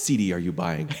 What CD are you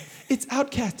buying? It's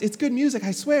Outkast. It's good music,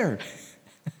 I swear.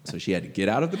 So she had to get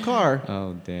out of the car.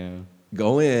 Oh, damn.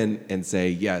 Go in and say,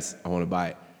 yes, I want to buy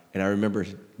it. And I remember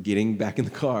getting back in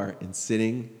the car and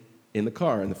sitting in the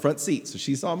car in the front seat. So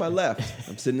she's on my left.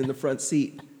 I'm sitting in the front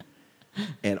seat.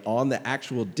 And on the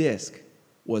actual disc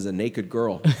was a naked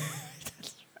girl. That's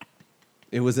right.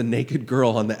 It was a naked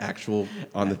girl on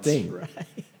the thing. Right.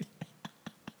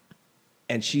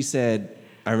 And she said,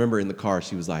 I remember in the car,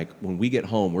 she was like, when we get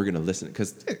home, we're going to listen.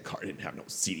 Because the car didn't have no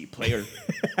CD player.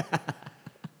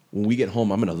 When we get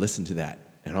home, I'm going to listen to that.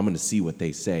 And I'm going to see what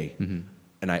they say. Mm-hmm.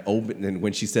 And I opened, and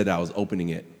when she said that, I was opening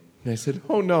it. And I said,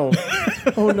 oh, no.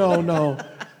 Oh, no.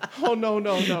 Oh,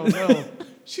 no.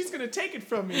 She's going to take it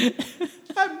from me.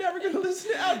 I'm never going to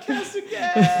listen to Outkast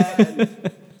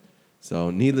again. So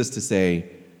needless to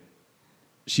say,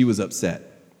 she was upset.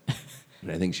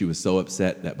 And I think she was so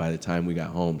upset that by the time we got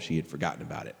home, she had forgotten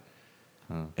about it.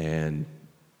 Huh. And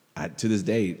to this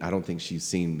day, I don't think she's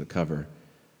seen the cover.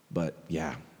 But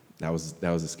yeah, that was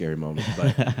a scary moment.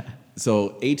 But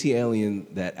so AT Alien,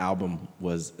 that album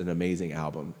was an amazing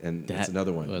album. And that's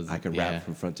another one. I can rap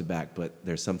from front to back. But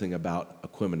there's something about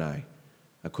Aquemini.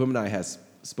 Aquemini has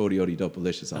Spodioti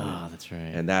Dopalicious on it. Oh, that's right.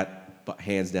 And that,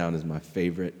 hands down, is my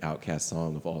favorite Outkast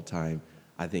song of all time.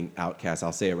 I think Outkast,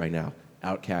 I'll say it right now,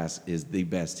 Outkast is the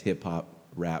best hip-hop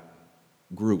rap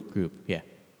group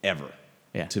ever,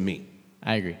 to me.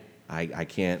 I agree. I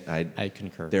can't. I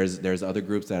concur. There's other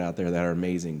groups out there that are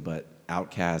amazing, but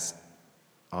Outkast,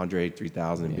 Andre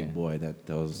 3000, and Big Boy,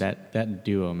 that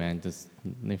duo, man,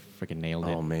 they freaking nailed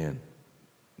it. Oh man,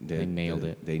 they nailed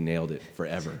it. They nailed it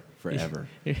forever.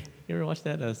 You ever watch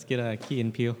that skit, Key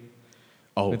and Peele?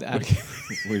 Oh, where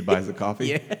he buys the coffee.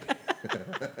 Yeah.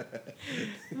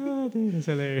 Oh, dude, that's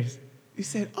hilarious. He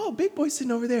said, "Oh, Big Boy's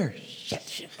sitting over there."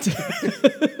 Shit.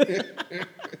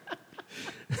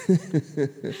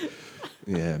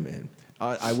 Yeah, man.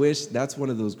 I wish that's one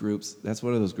of those groups. That's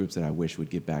one of those groups that I wish would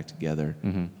get back together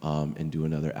and do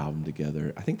another album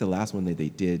together. I think the last one that they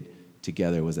did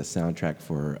together was a soundtrack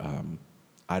for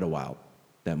Idlewild,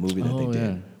 that movie that they Oh,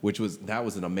 did, yeah. that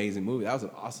was an amazing movie. That was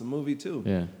an awesome movie too.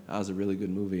 Yeah. That was a really good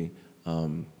movie.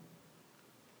 And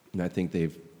I think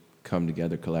they've come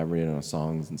together, collaborated on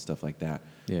songs and stuff like that.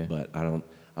 Yeah. But I don't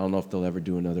know if they'll ever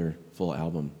do another full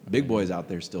album. Big Boy's out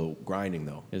there still grinding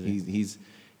though. Is he?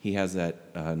 He has that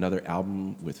another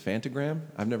album with Fantagram.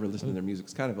 I've never listened to their music.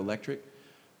 It's kind of electric,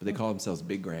 but they call themselves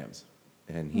Big Grams.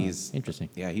 And he's interesting.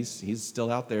 Yeah, he's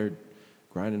still out there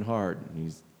grinding hard. And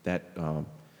he's that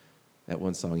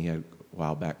one song he had a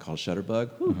while back called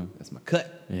Shutterbug. That's my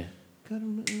cut. Yeah. Cut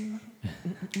on the-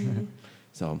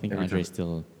 So I think every Andre's time-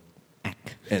 still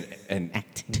and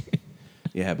acting.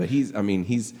 yeah, but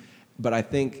but I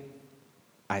think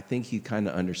he kind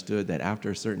of understood that after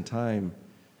a certain time,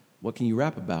 what can you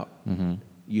rap about?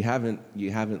 You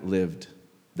haven't lived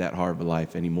that hard of a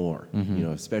life anymore. You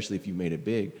know, especially if you made it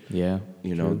big. Yeah.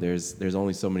 You know, true. there's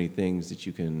only so many things that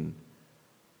you can.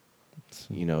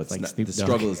 You know, it's like not, Snoop the Dogg.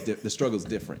 struggle is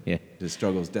different. Yeah. The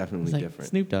struggle is definitely It's like different.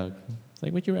 Snoop Dogg. It's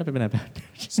like, what you rapping about?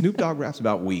 Snoop Dogg raps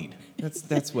about weed.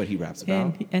 That's what he raps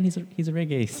about. and he's a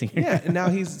reggae singer. Yeah, and now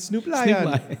he's Snoop Lion. Snoop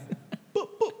Lion. Boop,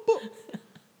 boop, boop.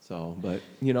 So, but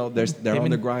you know, they're Him on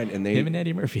the and- grind, and Him and they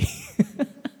Eddie Murphy.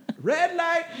 red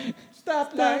light,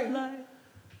 stop light,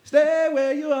 stay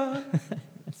where you are.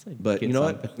 That's a But good you know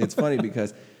song, what? It's funny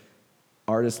because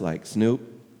artists like Snoop,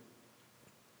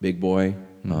 Big Boy,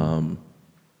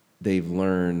 they've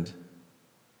learned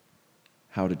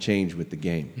how to change with the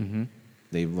game.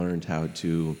 They've learned how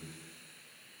to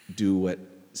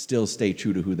still stay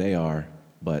true to who they are,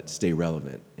 but stay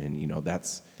relevant. And you know,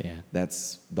 that's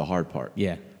the hard part.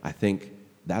 Yeah. I think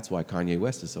that's why Kanye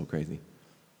West is so crazy.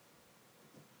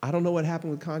 I don't know what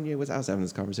happened with Kanye West. I was having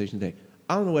this conversation today.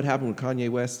 I don't know what happened with Kanye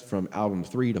West from album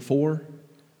 3 to 4.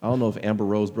 I don't know if Amber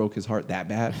Rose broke his heart that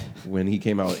bad when he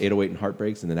came out with 808 and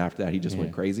Heartbreaks, and then after that he just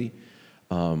went crazy.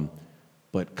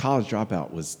 But College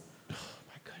Dropout was, oh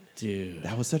my goodness, Dude.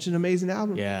 that was such an amazing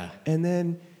album. Yeah. And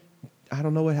then I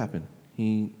don't know what happened.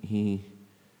 He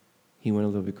went a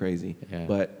little bit crazy. Yeah.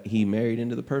 But he married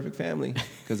into the perfect family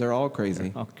because they're all crazy.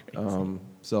 They're all crazy.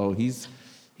 So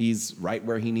he's right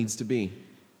where he needs to be.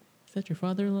 Is that your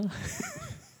father-in-law?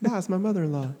 Nah, it's my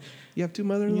mother-in-law. You have two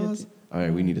mother-in-laws? All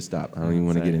right, we need to stop. I don't even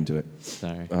want to Sorry. get into it.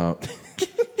 Sorry.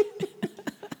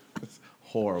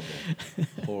 Horrible.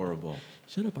 Horrible.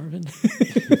 Shut up, Arvin.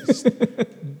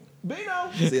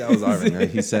 Bino! See, that was Arvin.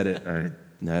 He said it. I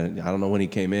don't know when he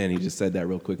came in. He just said that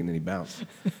real quick and then he bounced.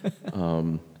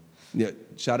 Yeah,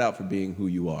 shout out for being who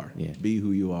you are. Yeah. Be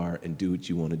who you are and do what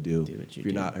you want to do. Do what you if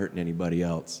you're do. not hurting anybody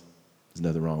else, there's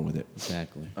nothing wrong with it.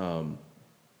 Exactly.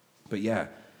 But yeah,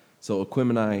 so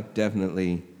Aquemini,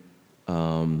 definitely.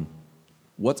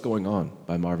 What's Going On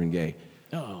by Marvin Gaye.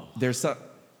 Oh. There's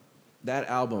that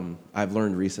album I've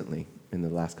learned recently in the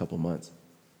last couple months.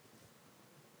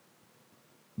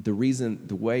 The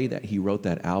way that he wrote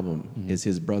that album is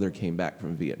his brother came back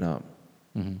from Vietnam.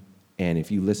 And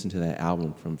if you listen to that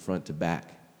album from front to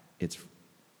back, it's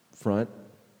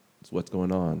What's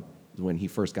Going On, is when he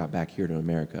first got back here to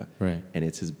America. Right. And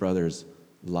it's his brother's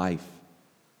life.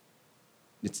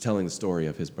 It's telling the story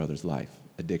of his brother's life,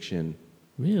 addiction,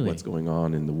 Really? what's going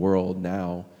on in the world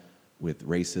now with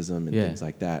racism and Yeah. things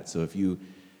like that. So if you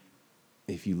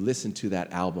listen to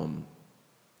that album,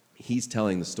 he's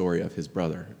telling the story of his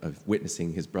brother, of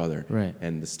witnessing his brother, Right.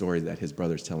 and the story that his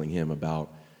brother's telling him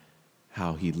about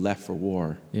how he left for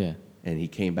war Yeah. and he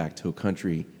came back to a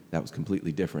country that was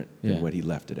completely different Yeah. than what he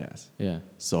left it as. Yeah.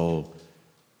 So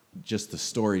just the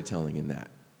storytelling in that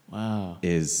Wow.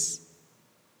 is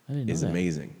I didn't know that.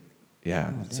 amazing. Yeah.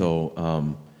 Oh, damn.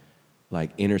 So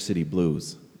like Inner City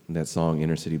Blues, that song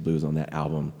Inner City Blues on that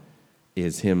album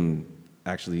is him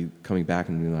actually coming back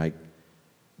and being like,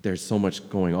 there's so much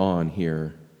going on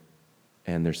here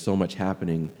and there's so much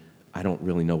happening. I don't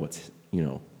really know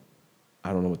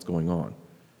I don't know what's going on.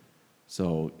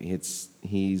 So he's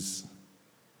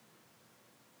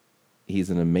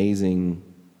an amazing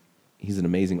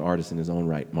artist in his own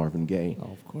right, Marvin Gaye.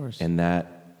 Oh, of course. And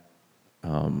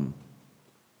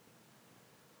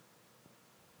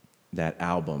that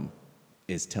album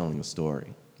is telling a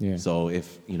story. Yeah. So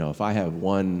if I have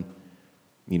one,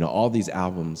 all these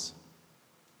albums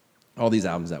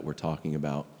that we're talking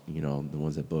about, the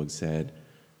ones that Boog said,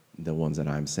 the ones that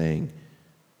I'm saying,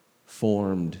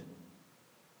 formed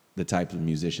the type of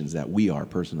musicians that we are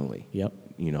personally. Yep.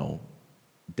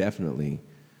 Definitely.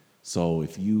 So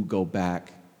if you go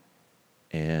back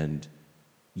and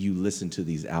you listen to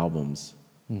these albums,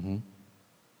 Mm-hmm.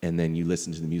 and then you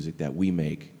listen to the music that we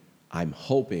make, I'm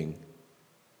hoping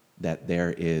that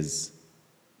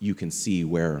you can see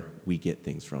where we get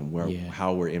things from,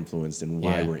 how we're influenced and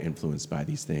why we're influenced by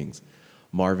these things.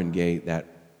 Marvin Gaye, that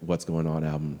What's Going On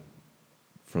album,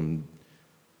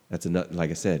 like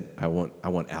I said, I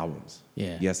want albums.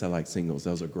 Yeah. Yes, I like singles.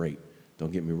 Those are great.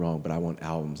 Don't get me wrong, but I want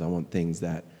albums. I want things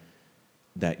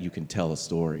that you can tell a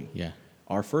story. Yeah.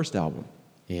 Our first album,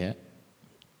 Yeah.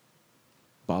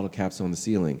 Bottle Caps on the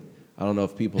Ceiling. I don't know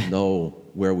if people know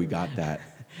where we got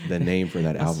the name for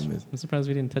that album is. I'm surprised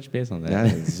we didn't touch base on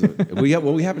that. We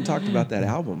haven't talked about that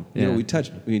album. Yeah. We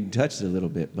touched it a little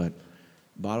bit, but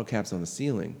Bottle Caps on the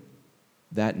Ceiling,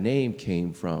 that name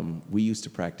came from, we used to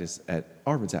practice at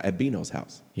Arvin's house, at Bino's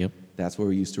house. Yep. That's where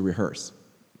we used to rehearse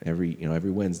every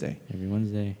Wednesday. Every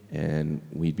Wednesday. And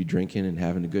we'd be drinking and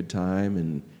having a good time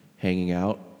and hanging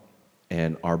out,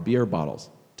 and our beer bottles,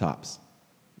 tops,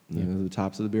 the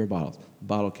tops of the beer bottles,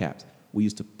 bottle caps, we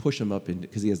used to push them up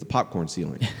because he has the popcorn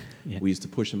ceiling. Yeah. We used to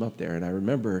push them up there, and I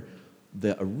remember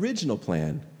the original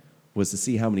plan was to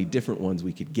see how many different ones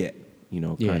we could get,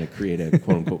 kind of create a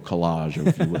quote unquote collage,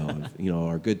 if you will, of,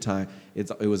 our good time.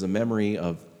 It was a memory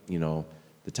of,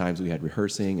 the times we had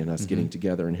rehearsing and us getting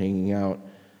together and hanging out.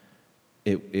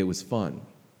 It was fun.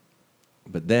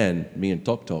 But then me and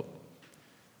Tok Tok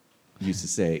used to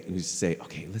say,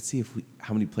 okay, let's see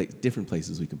how many different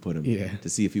places we can put him to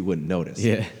see if he wouldn't notice.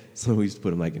 Yeah. So we used to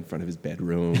put him like in front of his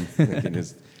bedroom, like in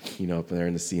his, up there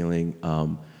in the ceiling.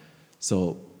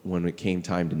 So when it came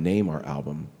time to name our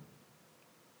album,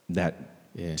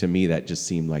 to me, that just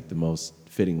seemed like the most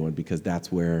fitting one, because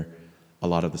that's where a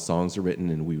lot of the songs are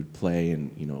written and we would play,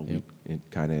 and it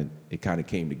kind of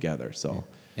came together. So. Yeah.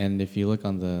 And if you look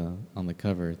on the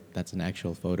cover, that's an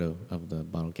actual photo of the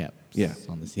bottle caps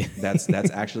on the ceiling. That's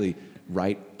actually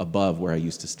right above where I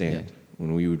used to stand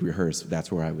when we would rehearse. That's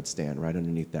where I would stand, right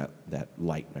underneath that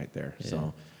light right there. Yeah.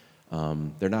 So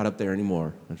they're not up there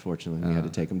anymore, unfortunately. We had to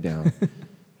take them down.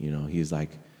 He's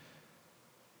like,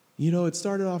 it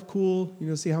started off cool,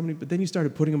 see how many, but then you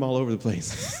started putting them all over the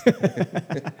place.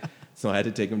 So I had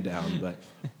to take them down. But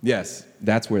yes,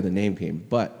 that's where the name came.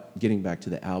 But getting back to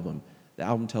the album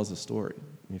tells a story.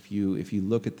 If you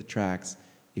look at the tracks,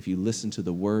 if you listen to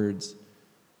the words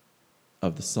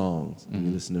of the songs, and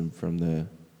you listen to them from the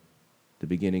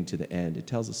beginning to the end, it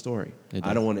tells a story.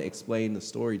 I don't want to explain the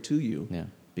story to you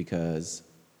because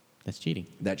that's cheating.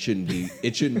 It shouldn't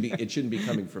be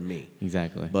coming from me.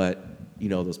 Exactly. But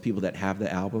those people that have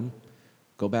the album,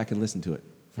 go back and listen to it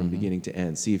from beginning to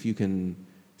end. See if you can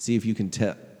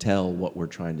tell what we're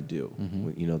trying to do.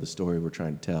 The story we're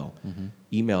trying to tell.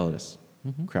 Email us.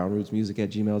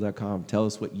 crownrootsmusic@gmail.com. Tell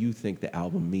us what you think the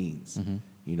album means.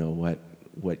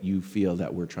 What you feel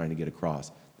that we're trying to get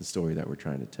across, the story that we're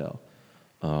trying to tell.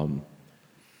 So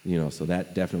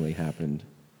that definitely happened.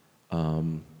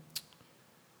 Where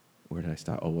did I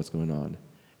stop? Oh, What's Going On?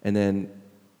 And then,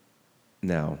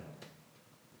 now,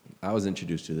 I was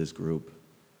introduced to this group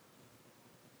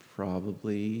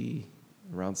probably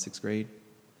around 6th grade,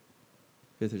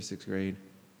 5th or 6th grade,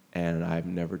 and I've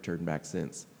never turned back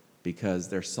since, because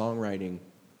their songwriting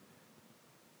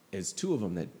is two of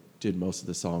them that did most of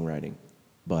the songwriting,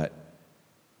 but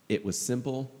it was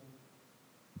simple,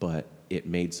 but it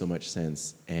made so much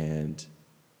sense, and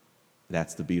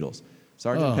that's the Beatles.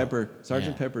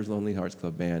 Sgt. Pepper's Lonely Hearts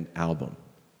Club Band album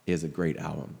is a great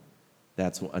album.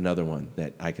 That's another one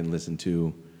that I can listen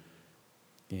to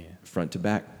front to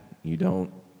back. You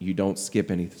don't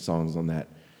skip any songs on that.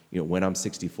 When I'm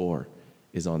 64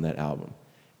 is on that album.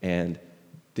 And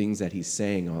things that he's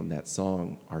saying on that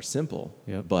song are simple,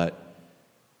 but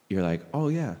you're like, oh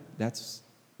yeah, that's...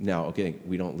 Now, okay,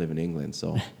 we don't live in England,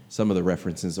 so some of the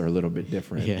references are a little bit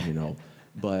different,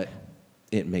 but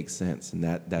it makes sense. And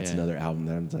that's another album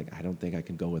that I'm like, I don't think I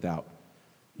can go without,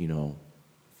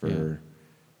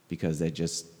 because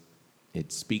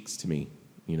it speaks to me,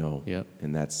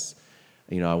 and that's,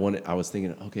 I was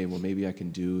thinking, okay, well, maybe I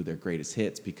can do their greatest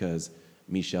hits, because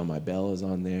Michelle My Belle is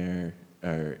on there,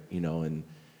 or, and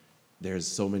there's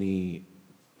so many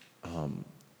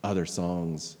other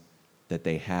songs that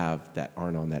they have that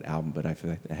aren't on that album, but I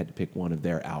feel like I had to pick one of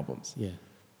their albums. Yeah.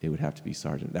 It would have to be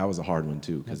Sgt. That was a hard one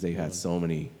too, because they had so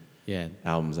many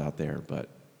albums out there, but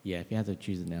if you had to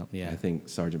choose an album, I think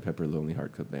Sgt. Pepper Lonely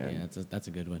Heart Club Band. Yeah, that's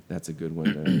a good one. That's a good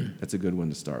one. That's a good one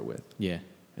to start with. Yeah.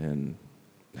 And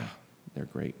they're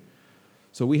great.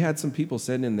 So we had some people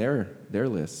send in their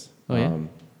lists. Oh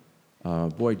yeah.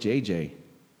 Boy JJ,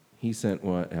 he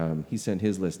sent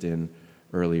his list in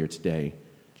earlier today.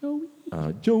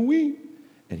 Joey.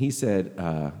 And he said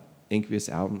Incubus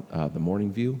album, the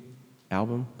Morning View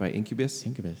album by Incubus.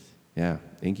 Yeah,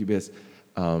 Incubus.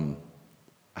 I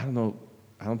don't know.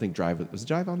 I don't think Drive was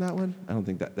Drive on that one. I don't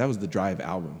think that was the Drive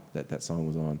album that song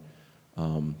was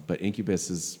on. But Incubus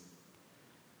is.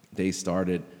 They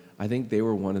started. I think they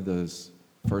were one of those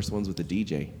first ones with a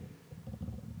DJ,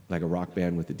 like a rock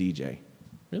band with a DJ.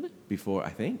 Really? Before I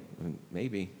think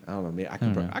maybe I don't know. Maybe, I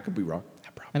could be wrong.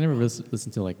 I never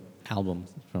listened to like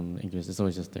albums from Incubus. It's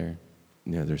always just their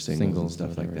their singles and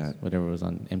stuff like that. Whatever was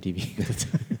on MTV at the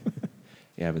time.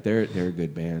 Yeah, but they're a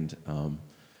good band.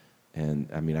 And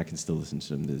I mean, I can still listen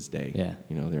to them to this day. Yeah.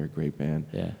 They're a great band.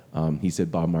 Yeah. He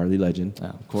said Bob Marley legend. Oh,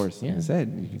 of course. yeah. Like I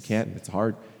said, you can't. It's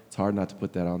hard. It's hard not to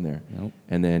put that on there. Nope.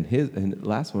 And then the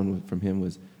last one from him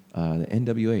was the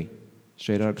NWA,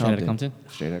 Straight Outta Compton.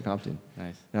 Straight Outta Compton.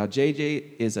 Nice. Now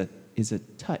JJ is a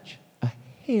touch, a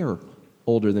hair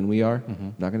older than we are. Mm-hmm.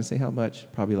 I'm not going to say how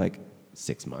much. Probably like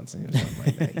 6 months. Something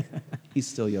like that. He's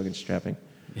still young and strapping.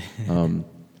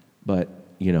 But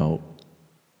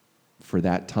for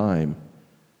that time,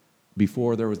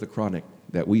 before there was the Chronic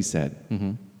that we said,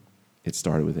 mm-hmm. it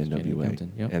started with NWA.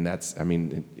 Compton, yep. And that's,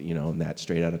 that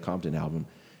Straight Outta Compton album,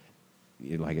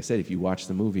 like I said, if you watch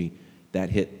the movie, that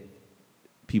hit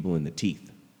people in the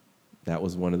teeth. That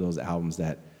was one of those albums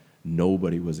that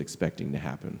nobody was expecting to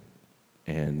happen.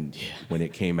 And when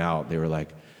it came out, they were like,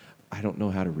 I don't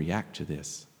know how to react to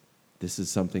this. This is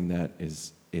something that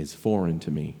is foreign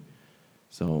to me.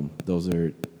 So those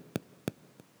are...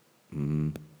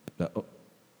 The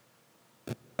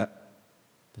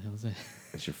hell is that?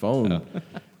 It's your phone.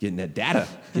 Getting that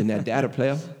data,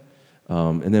 player.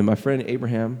 And then my friend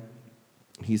Abraham,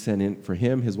 he sent in for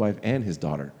him, his wife, and his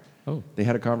daughter. Oh. They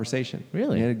had a conversation.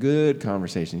 Really? They had a good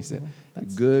conversation. He said,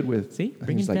 good with... See?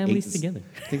 Bringing families together.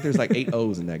 I think there's like 8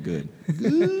 O's in that good.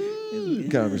 Good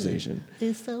conversation.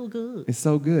 It's so good. It's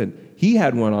so good. He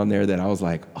had one on there that I was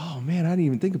like, oh, man, I didn't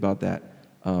even think about that.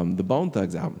 The Bone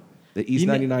Thugs album. The East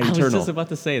 99 Eternal. I was just about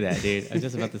to say that, dude.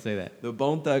 The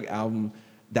Bone Thug album,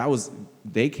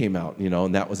 they came out,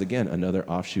 and that was, again, another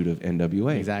offshoot of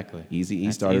NWA. Exactly.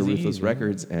 Eazy-E started Ruthless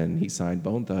Records, and he signed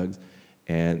Bone Thugs.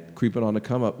 And Creepin' on the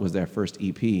Come Up was their first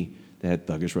EP that had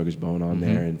Thuggish Ruggish Bone on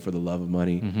there, and For the Love of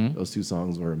Money. Mm-hmm. Those 2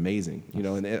 songs were amazing. And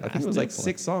I think it was like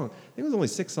 6 songs. I think it was only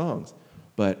 6 songs.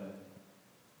 But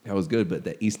that was good. But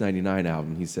the East 99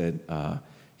 album, he said...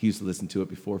 he used to listen to it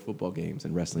before football games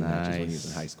and wrestling matches when he was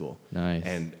in high school. Nice.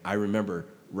 And I remember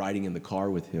riding in the car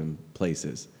with him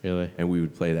places. Really? And we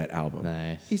would play that album.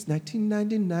 Nice. He's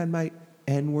 1999, my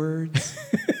N-words.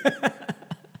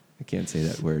 I can't say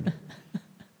that word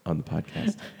on the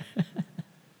podcast.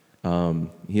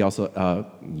 He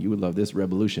also, you would love this,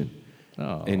 Revolution.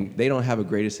 Oh. And they don't have a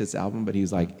greatest hits album, but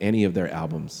he's like, any of their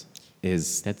albums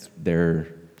is That's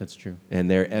true.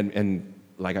 And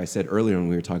like I said earlier when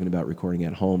we were talking about recording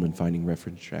at home and finding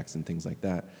reference tracks and things like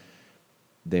that,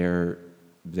 they're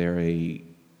a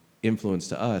influence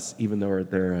to us, even though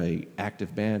they're a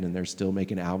active band and they're still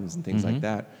making albums and things like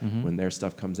that. Mm-hmm. When their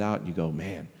stuff comes out, you go,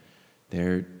 man,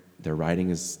 their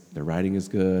writing is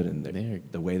good, and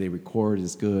the way they record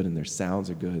is good, and their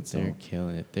sounds are good. So they're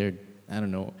killing it. I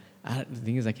don't know. The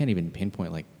thing is, I can't even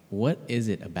pinpoint like what is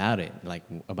it about it, like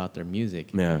about their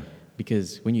music. Yeah.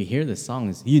 Because when you hear the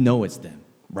songs, you know it's them.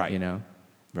 Right.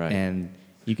 Right. And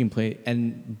you can play,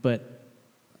 but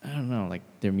I don't know, like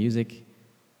their music,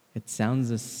 it sounds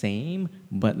the same,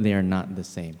 but they're not the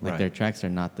same. Like their tracks are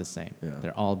not the same. Yeah.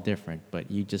 They're all different, but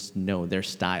you just know their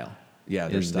style. Yeah,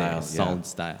 their style. Solid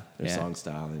style. Their song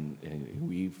style.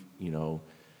 And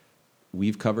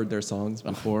we've covered their songs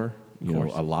before.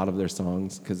 A lot of their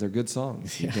songs, because they're good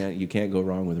songs. Yeah. You can't go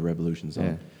wrong with a Revolution song.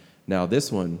 Yeah. Now this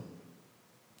one,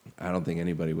 I don't think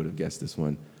anybody would have guessed this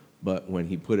one. But when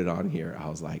he put it on here, I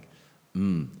was like,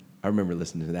 I remember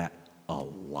listening to that a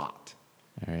lot.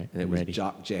 All right. And it was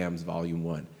Jock Jams Volume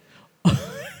 1.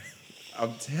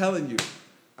 I'm telling you.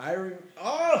 I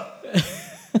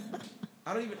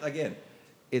don't even, again,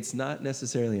 it's not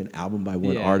necessarily an album by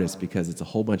one artist because it's a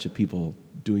whole bunch of people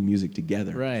doing music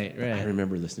together. Right. I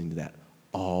remember listening to that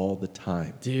all the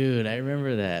time. Dude, I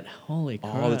remember that. Holy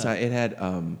crap. All the time. It had...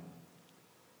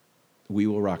 We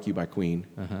Will Rock You by Queen.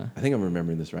 Uh-huh. I think I'm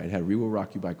remembering this right. It had We Will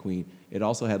Rock You by Queen. It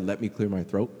also had Let Me Clear My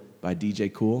Throat by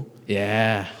DJ Kool.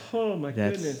 Yeah. Oh, my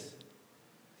goodness.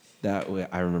 That way,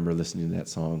 I remember listening to that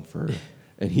song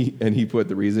and he put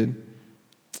the reason,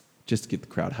 just to get the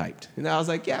crowd hyped. And I was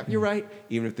like, yeah, you're right.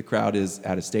 Even if the crowd is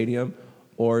at a stadium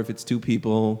or if it's 2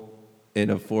 people in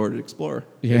a Ford Explorer,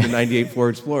 in a 98 Ford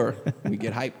Explorer, we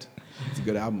get hyped. It's a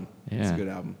good album. Yeah. It's a good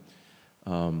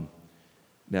album.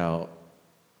 Now...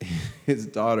 His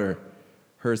daughter,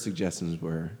 her suggestions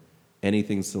were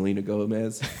anything Selena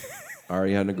Gomez,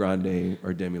 Ariana Grande,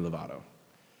 or Demi Lovato.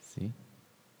 See?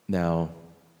 Now,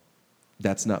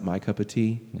 that's not my cup of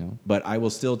tea, No. but I will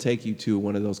still take you to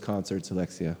one of those concerts,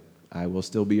 Alexia. I will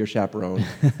still be your chaperone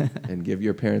and give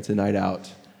your parents a night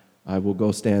out. I will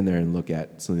go stand there and look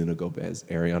at Selena Gomez,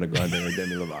 Ariana Grande, and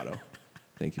Demi Lovato.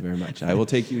 Thank you very much. I will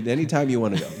take you anytime you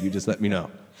want to go. You just let me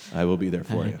know. I will be there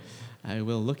for you. I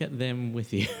will look at them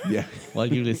with you Yeah. while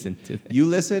you listen to them. You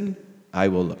listen, I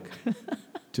will look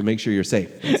to make sure you're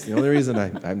safe. That's the only reason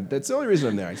that's the only reason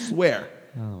I'm there. I swear.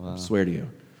 Oh, wow. I swear to you.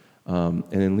 And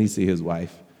then Lisa, his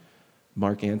wife,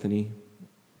 Mark Anthony.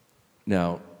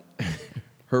 Now,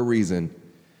 her reason,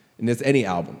 and it's any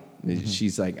album.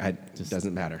 She's like, it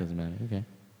doesn't matter. Doesn't matter. Okay.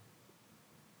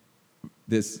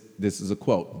 This is a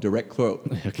quote, direct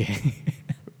quote Okay.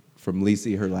 from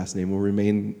Lisa. Her last name will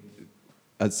remain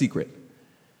a secret.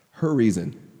 Her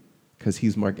reason, because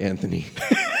he's Mark Anthony.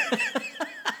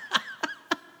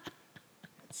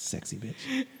 Sexy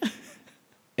bitch.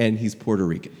 And he's Puerto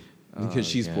Rican. Because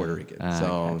she's yeah. Puerto Rican. I So,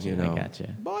 gotcha, you know. I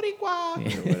gotcha. Boricua.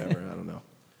 Or whatever, I don't know.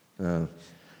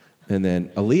 And then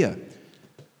Aaliyah.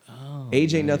 Oh,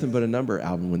 Age Ain't nice. Nothing But a Number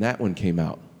album, when that one came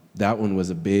out, that one was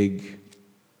a big,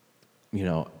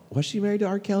 was she married to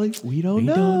R. Kelly? We don't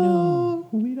know.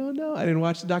 We don't know. I didn't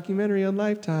watch the documentary on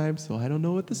Lifetime, so I don't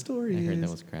know what the story I is. heard that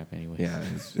was crap anyway. Yeah,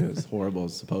 it was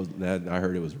horrible. I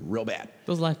heard it was real bad.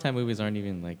 Those Lifetime movies aren't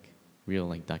even like real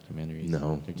like documentaries.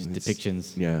 No. They're just it's-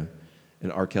 depictions. Yeah.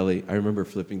 And R. Kelly, I remember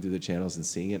flipping through the channels and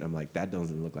seeing it. I'm like, that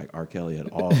doesn't look like R. Kelly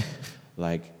at all.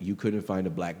 Like, you couldn't find a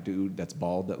black dude that's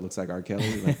bald that looks like R.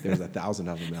 Kelly. Like, there's 1,000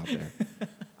 of them out there.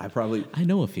 I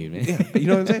know a few, man. Yeah, you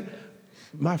know what I'm saying?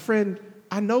 My friend,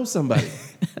 I know somebody.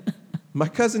 My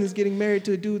cousin is getting married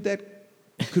to a dude that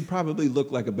could probably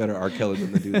look like a better R. Kelly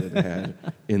than the dude that they had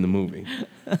in the movie.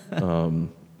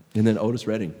 And then Otis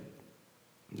Redding.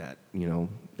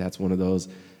 That's one of those.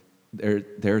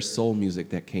 There's soul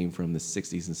music that came from the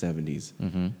 60s and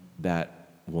 70s that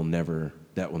will never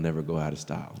go out of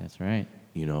style. That's right.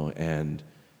 And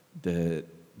the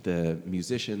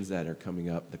musicians that are coming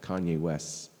up, the Kanye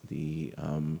Wests, the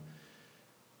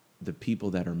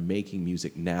people that are making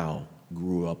music now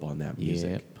grew up on that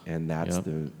music. Yep. And that's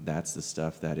the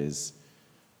stuff that is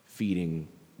feeding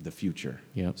the future.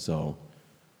 Yep. So,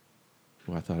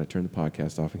 I thought I turned the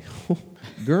podcast off.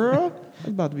 Girl, I was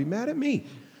about to be mad at me.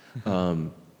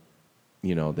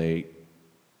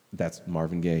 That's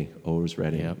Marvin Gaye, Otis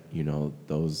Redding. Yep.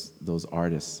 Those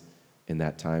artists in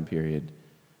that time period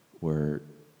were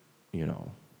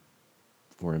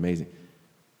amazing.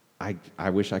 I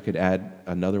wish I could add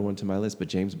another one to my list, but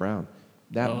James Brown.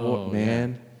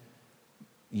 Man,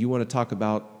 you want to talk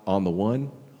about on the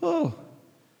one? Oh,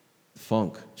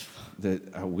 funk.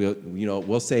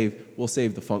 We'll save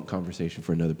the funk conversation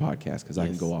for another podcast because I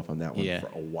can go off on that one for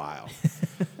a while.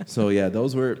 So yeah,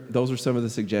 those were some of the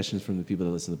suggestions from the people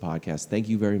that listen to the podcast. Thank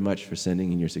you very much for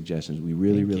sending in your suggestions. We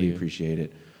really appreciate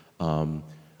it.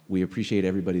 We appreciate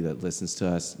everybody that listens to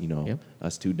us.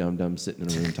 Us two dum-dums sitting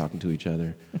in a room talking to each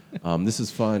other. This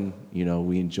is fun.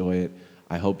 We enjoy it.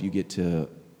 I hope you get to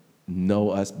know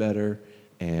us better.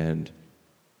 And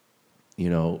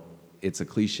it's a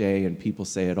cliche and people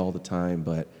say it all the time,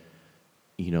 but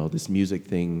this music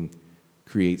thing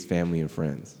creates family and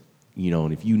friends.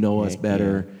 And if you know us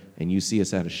better and you see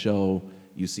us at a show,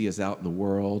 you see us out in the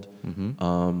world,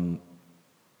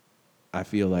 I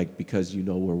feel like because you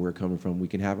know where we're coming from, we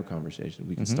can have a conversation.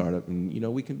 We can start up and,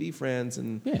 we can be friends.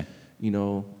 And,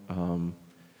 you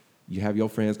have your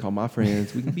friends call my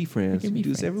friends. We can be friends. We do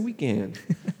this every weekend.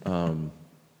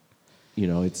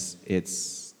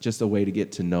 It's just a way to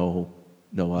get to know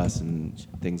us and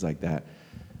things like that.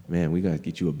 Man, we got to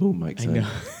get you a boom mic, son. I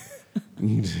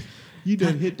know. You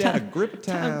done hit that a grip of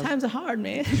time. Times are hard,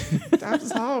 man. Times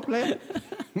is hard, man.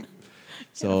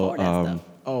 So, stuff.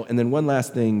 and then one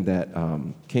last thing that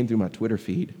came through my Twitter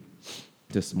feed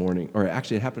this morning, or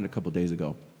actually it happened a couple days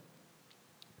ago.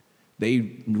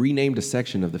 They renamed a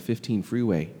section of the 15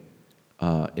 freeway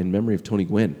in memory of Tony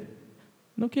Gwynn.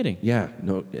 No kidding. Yeah,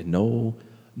 no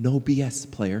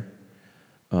BS, player.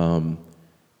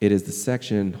 It is the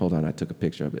section. Hold on, I took a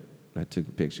picture of it. I took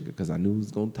a picture because I knew he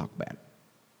was going to talk about it.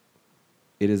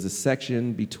 It is a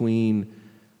section between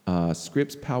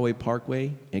Scripps Poway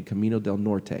Parkway and Camino del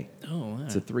Norte. Oh, wow.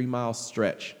 It's a 3-mile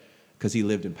stretch because he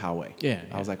lived in Poway. Yeah.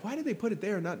 I was like, why did they put it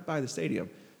there, not by the stadium?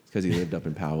 It's because he lived up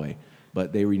in Poway.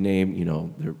 But they renamed,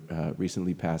 the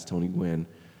recently passed Tony Gwynn.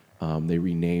 They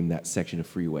renamed that section of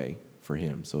freeway for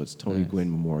him. So it's Tony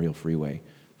Gwynn Memorial Freeway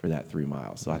for that 3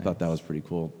 miles. So I thought that was pretty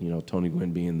cool. Tony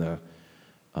Gwynn being the,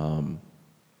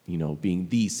 being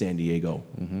the San Diego,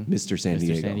 Mr. San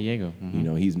Diego. Mr. San Diego.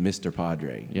 Mm-hmm. He's Mr.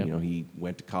 Padre. Yep. He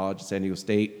went to college at San Diego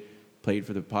State, played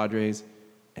for the Padres,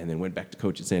 and then went back to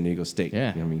coach at San Diego State.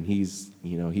 Yeah. I mean, he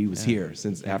was here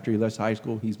since after he left high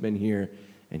school. He's been here,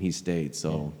 and he stayed.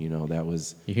 So, that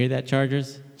was, You hear that,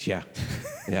 Chargers? yeah,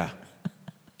 yeah.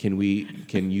 Can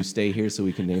you stay here so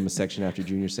we can name a section after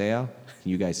Junior Seau?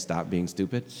 Can you guys stop being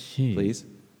stupid, Jeez.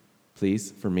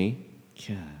 please, for me,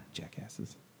 God.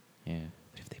 jackasses. Yeah.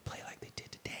 But if they play like they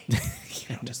did today,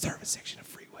 they don't deserve a section of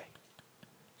freeway.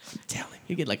 I'm telling you.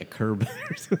 You get like a curb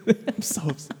or something. I'm so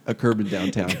upset. A curb in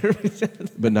downtown,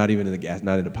 but not even in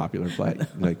not in a popular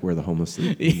flat, like where the homeless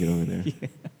sleep. You get over there. Yeah.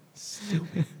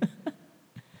 Stupid.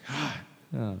 Oh,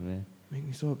 man. Make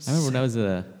me so I upset. remember when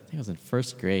I think I was in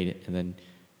first grade, and then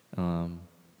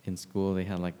in school they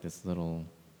had like this little,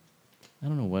 I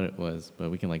don't know what it was, but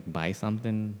we can like buy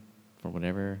something for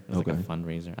whatever. It was like a Okay.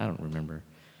 fundraiser. I don't remember.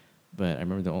 But I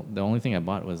remember the only thing I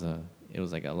bought was it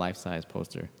was like a life-size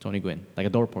poster, Tony Gwynn, like a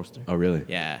door poster. Oh, really?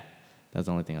 Yeah. That's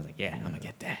the only thing I was like, yeah, I'm going to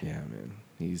get that. Yeah, man.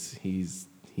 He's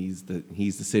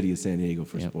the city of San Diego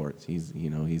for Yep. sports. He's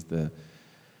the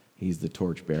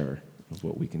torchbearer of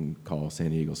what we can call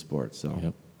San Diego sports. So,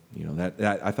 Yep.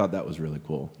 that I thought that was really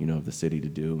cool. Of the city to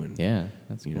do, and Yeah,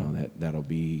 that's cool. that'll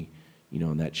be,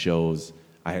 and that shows.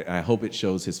 I hope it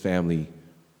shows his family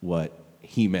what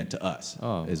he meant to us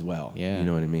as well. yeah. You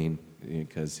know what I mean?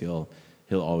 Because he'll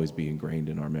always be ingrained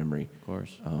in our memory. Of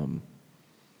course.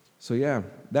 So yeah,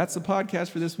 that's the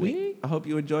podcast for this week. I hope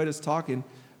you enjoyed us talking.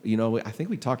 I think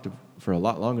we talked for a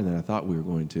lot longer than I thought we were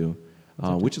going to,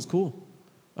 which is cool.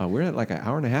 We're at like an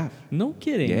hour and a half. No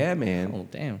kidding. Yeah, man. Oh,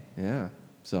 damn. Yeah.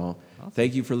 So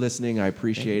thank you for listening. I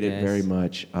appreciate it very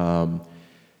much.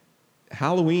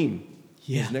 Halloween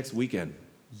is next weekend.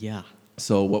 Yeah.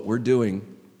 So what we're doing,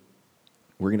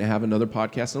 we're going to have another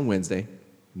podcast on Wednesday.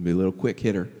 It'll be a little quick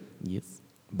hitter. Yes.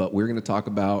 But we're going to talk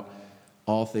about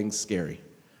all things scary.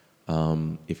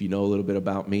 If you know a little bit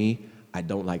about me, I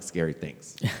don't like scary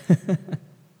things.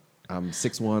 I'm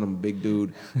 6'1", I'm a big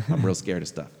dude. I'm real scared of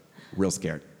stuff. Real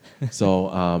scared.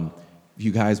 So if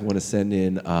you guys want to send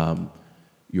in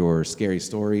your scary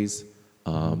stories,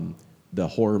 the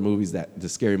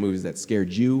scary movies that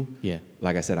scared you. Yeah.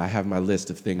 Like I said, I have my list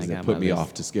of things that put me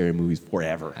off to scary movies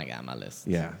forever. I got my list.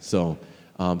 Yeah. So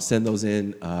send those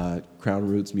in,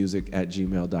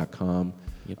 crownrootsmusic@gmail.com.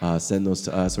 Yep. Send those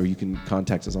to us, or you can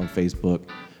contact us on Facebook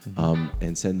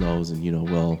and send those, and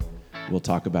we'll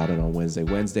talk about it on Wednesday.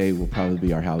 Wednesday will probably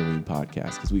be our Halloween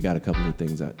podcast because we got a couple of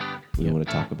things that we want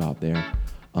to talk about there.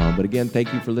 But again,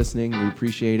 thank you for listening. We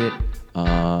appreciate it.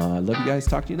 Love you guys.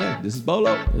 Talk to you then. This is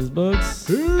Bolo. This is Bugs.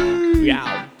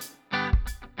 Yeah.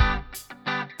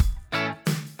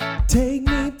 Take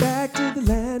me back to the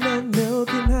land of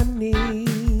milk and honey.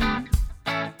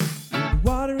 The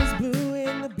water is blue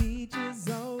and the beach is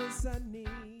always sunny.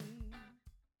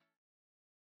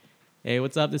 Hey,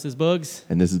 what's up? This is Bugs.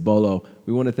 And this is Bolo.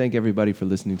 We want to thank everybody for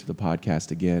listening to the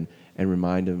podcast again and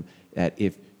remind them that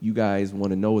if you guys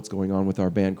want to know what's going on with our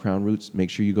band Crown Roots, make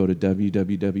sure you go to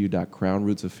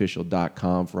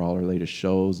www.crownrootsofficial.com for all our latest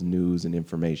shows, news, and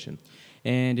information.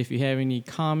 And if you have any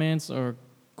comments or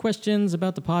questions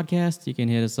about the podcast, you can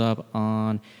hit us up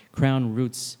on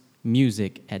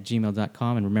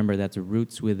crownrootsmusic@gmail.com. And remember, that's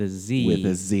roots with a Z. With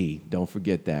a Z. Don't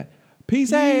forget that.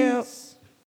 Peace out.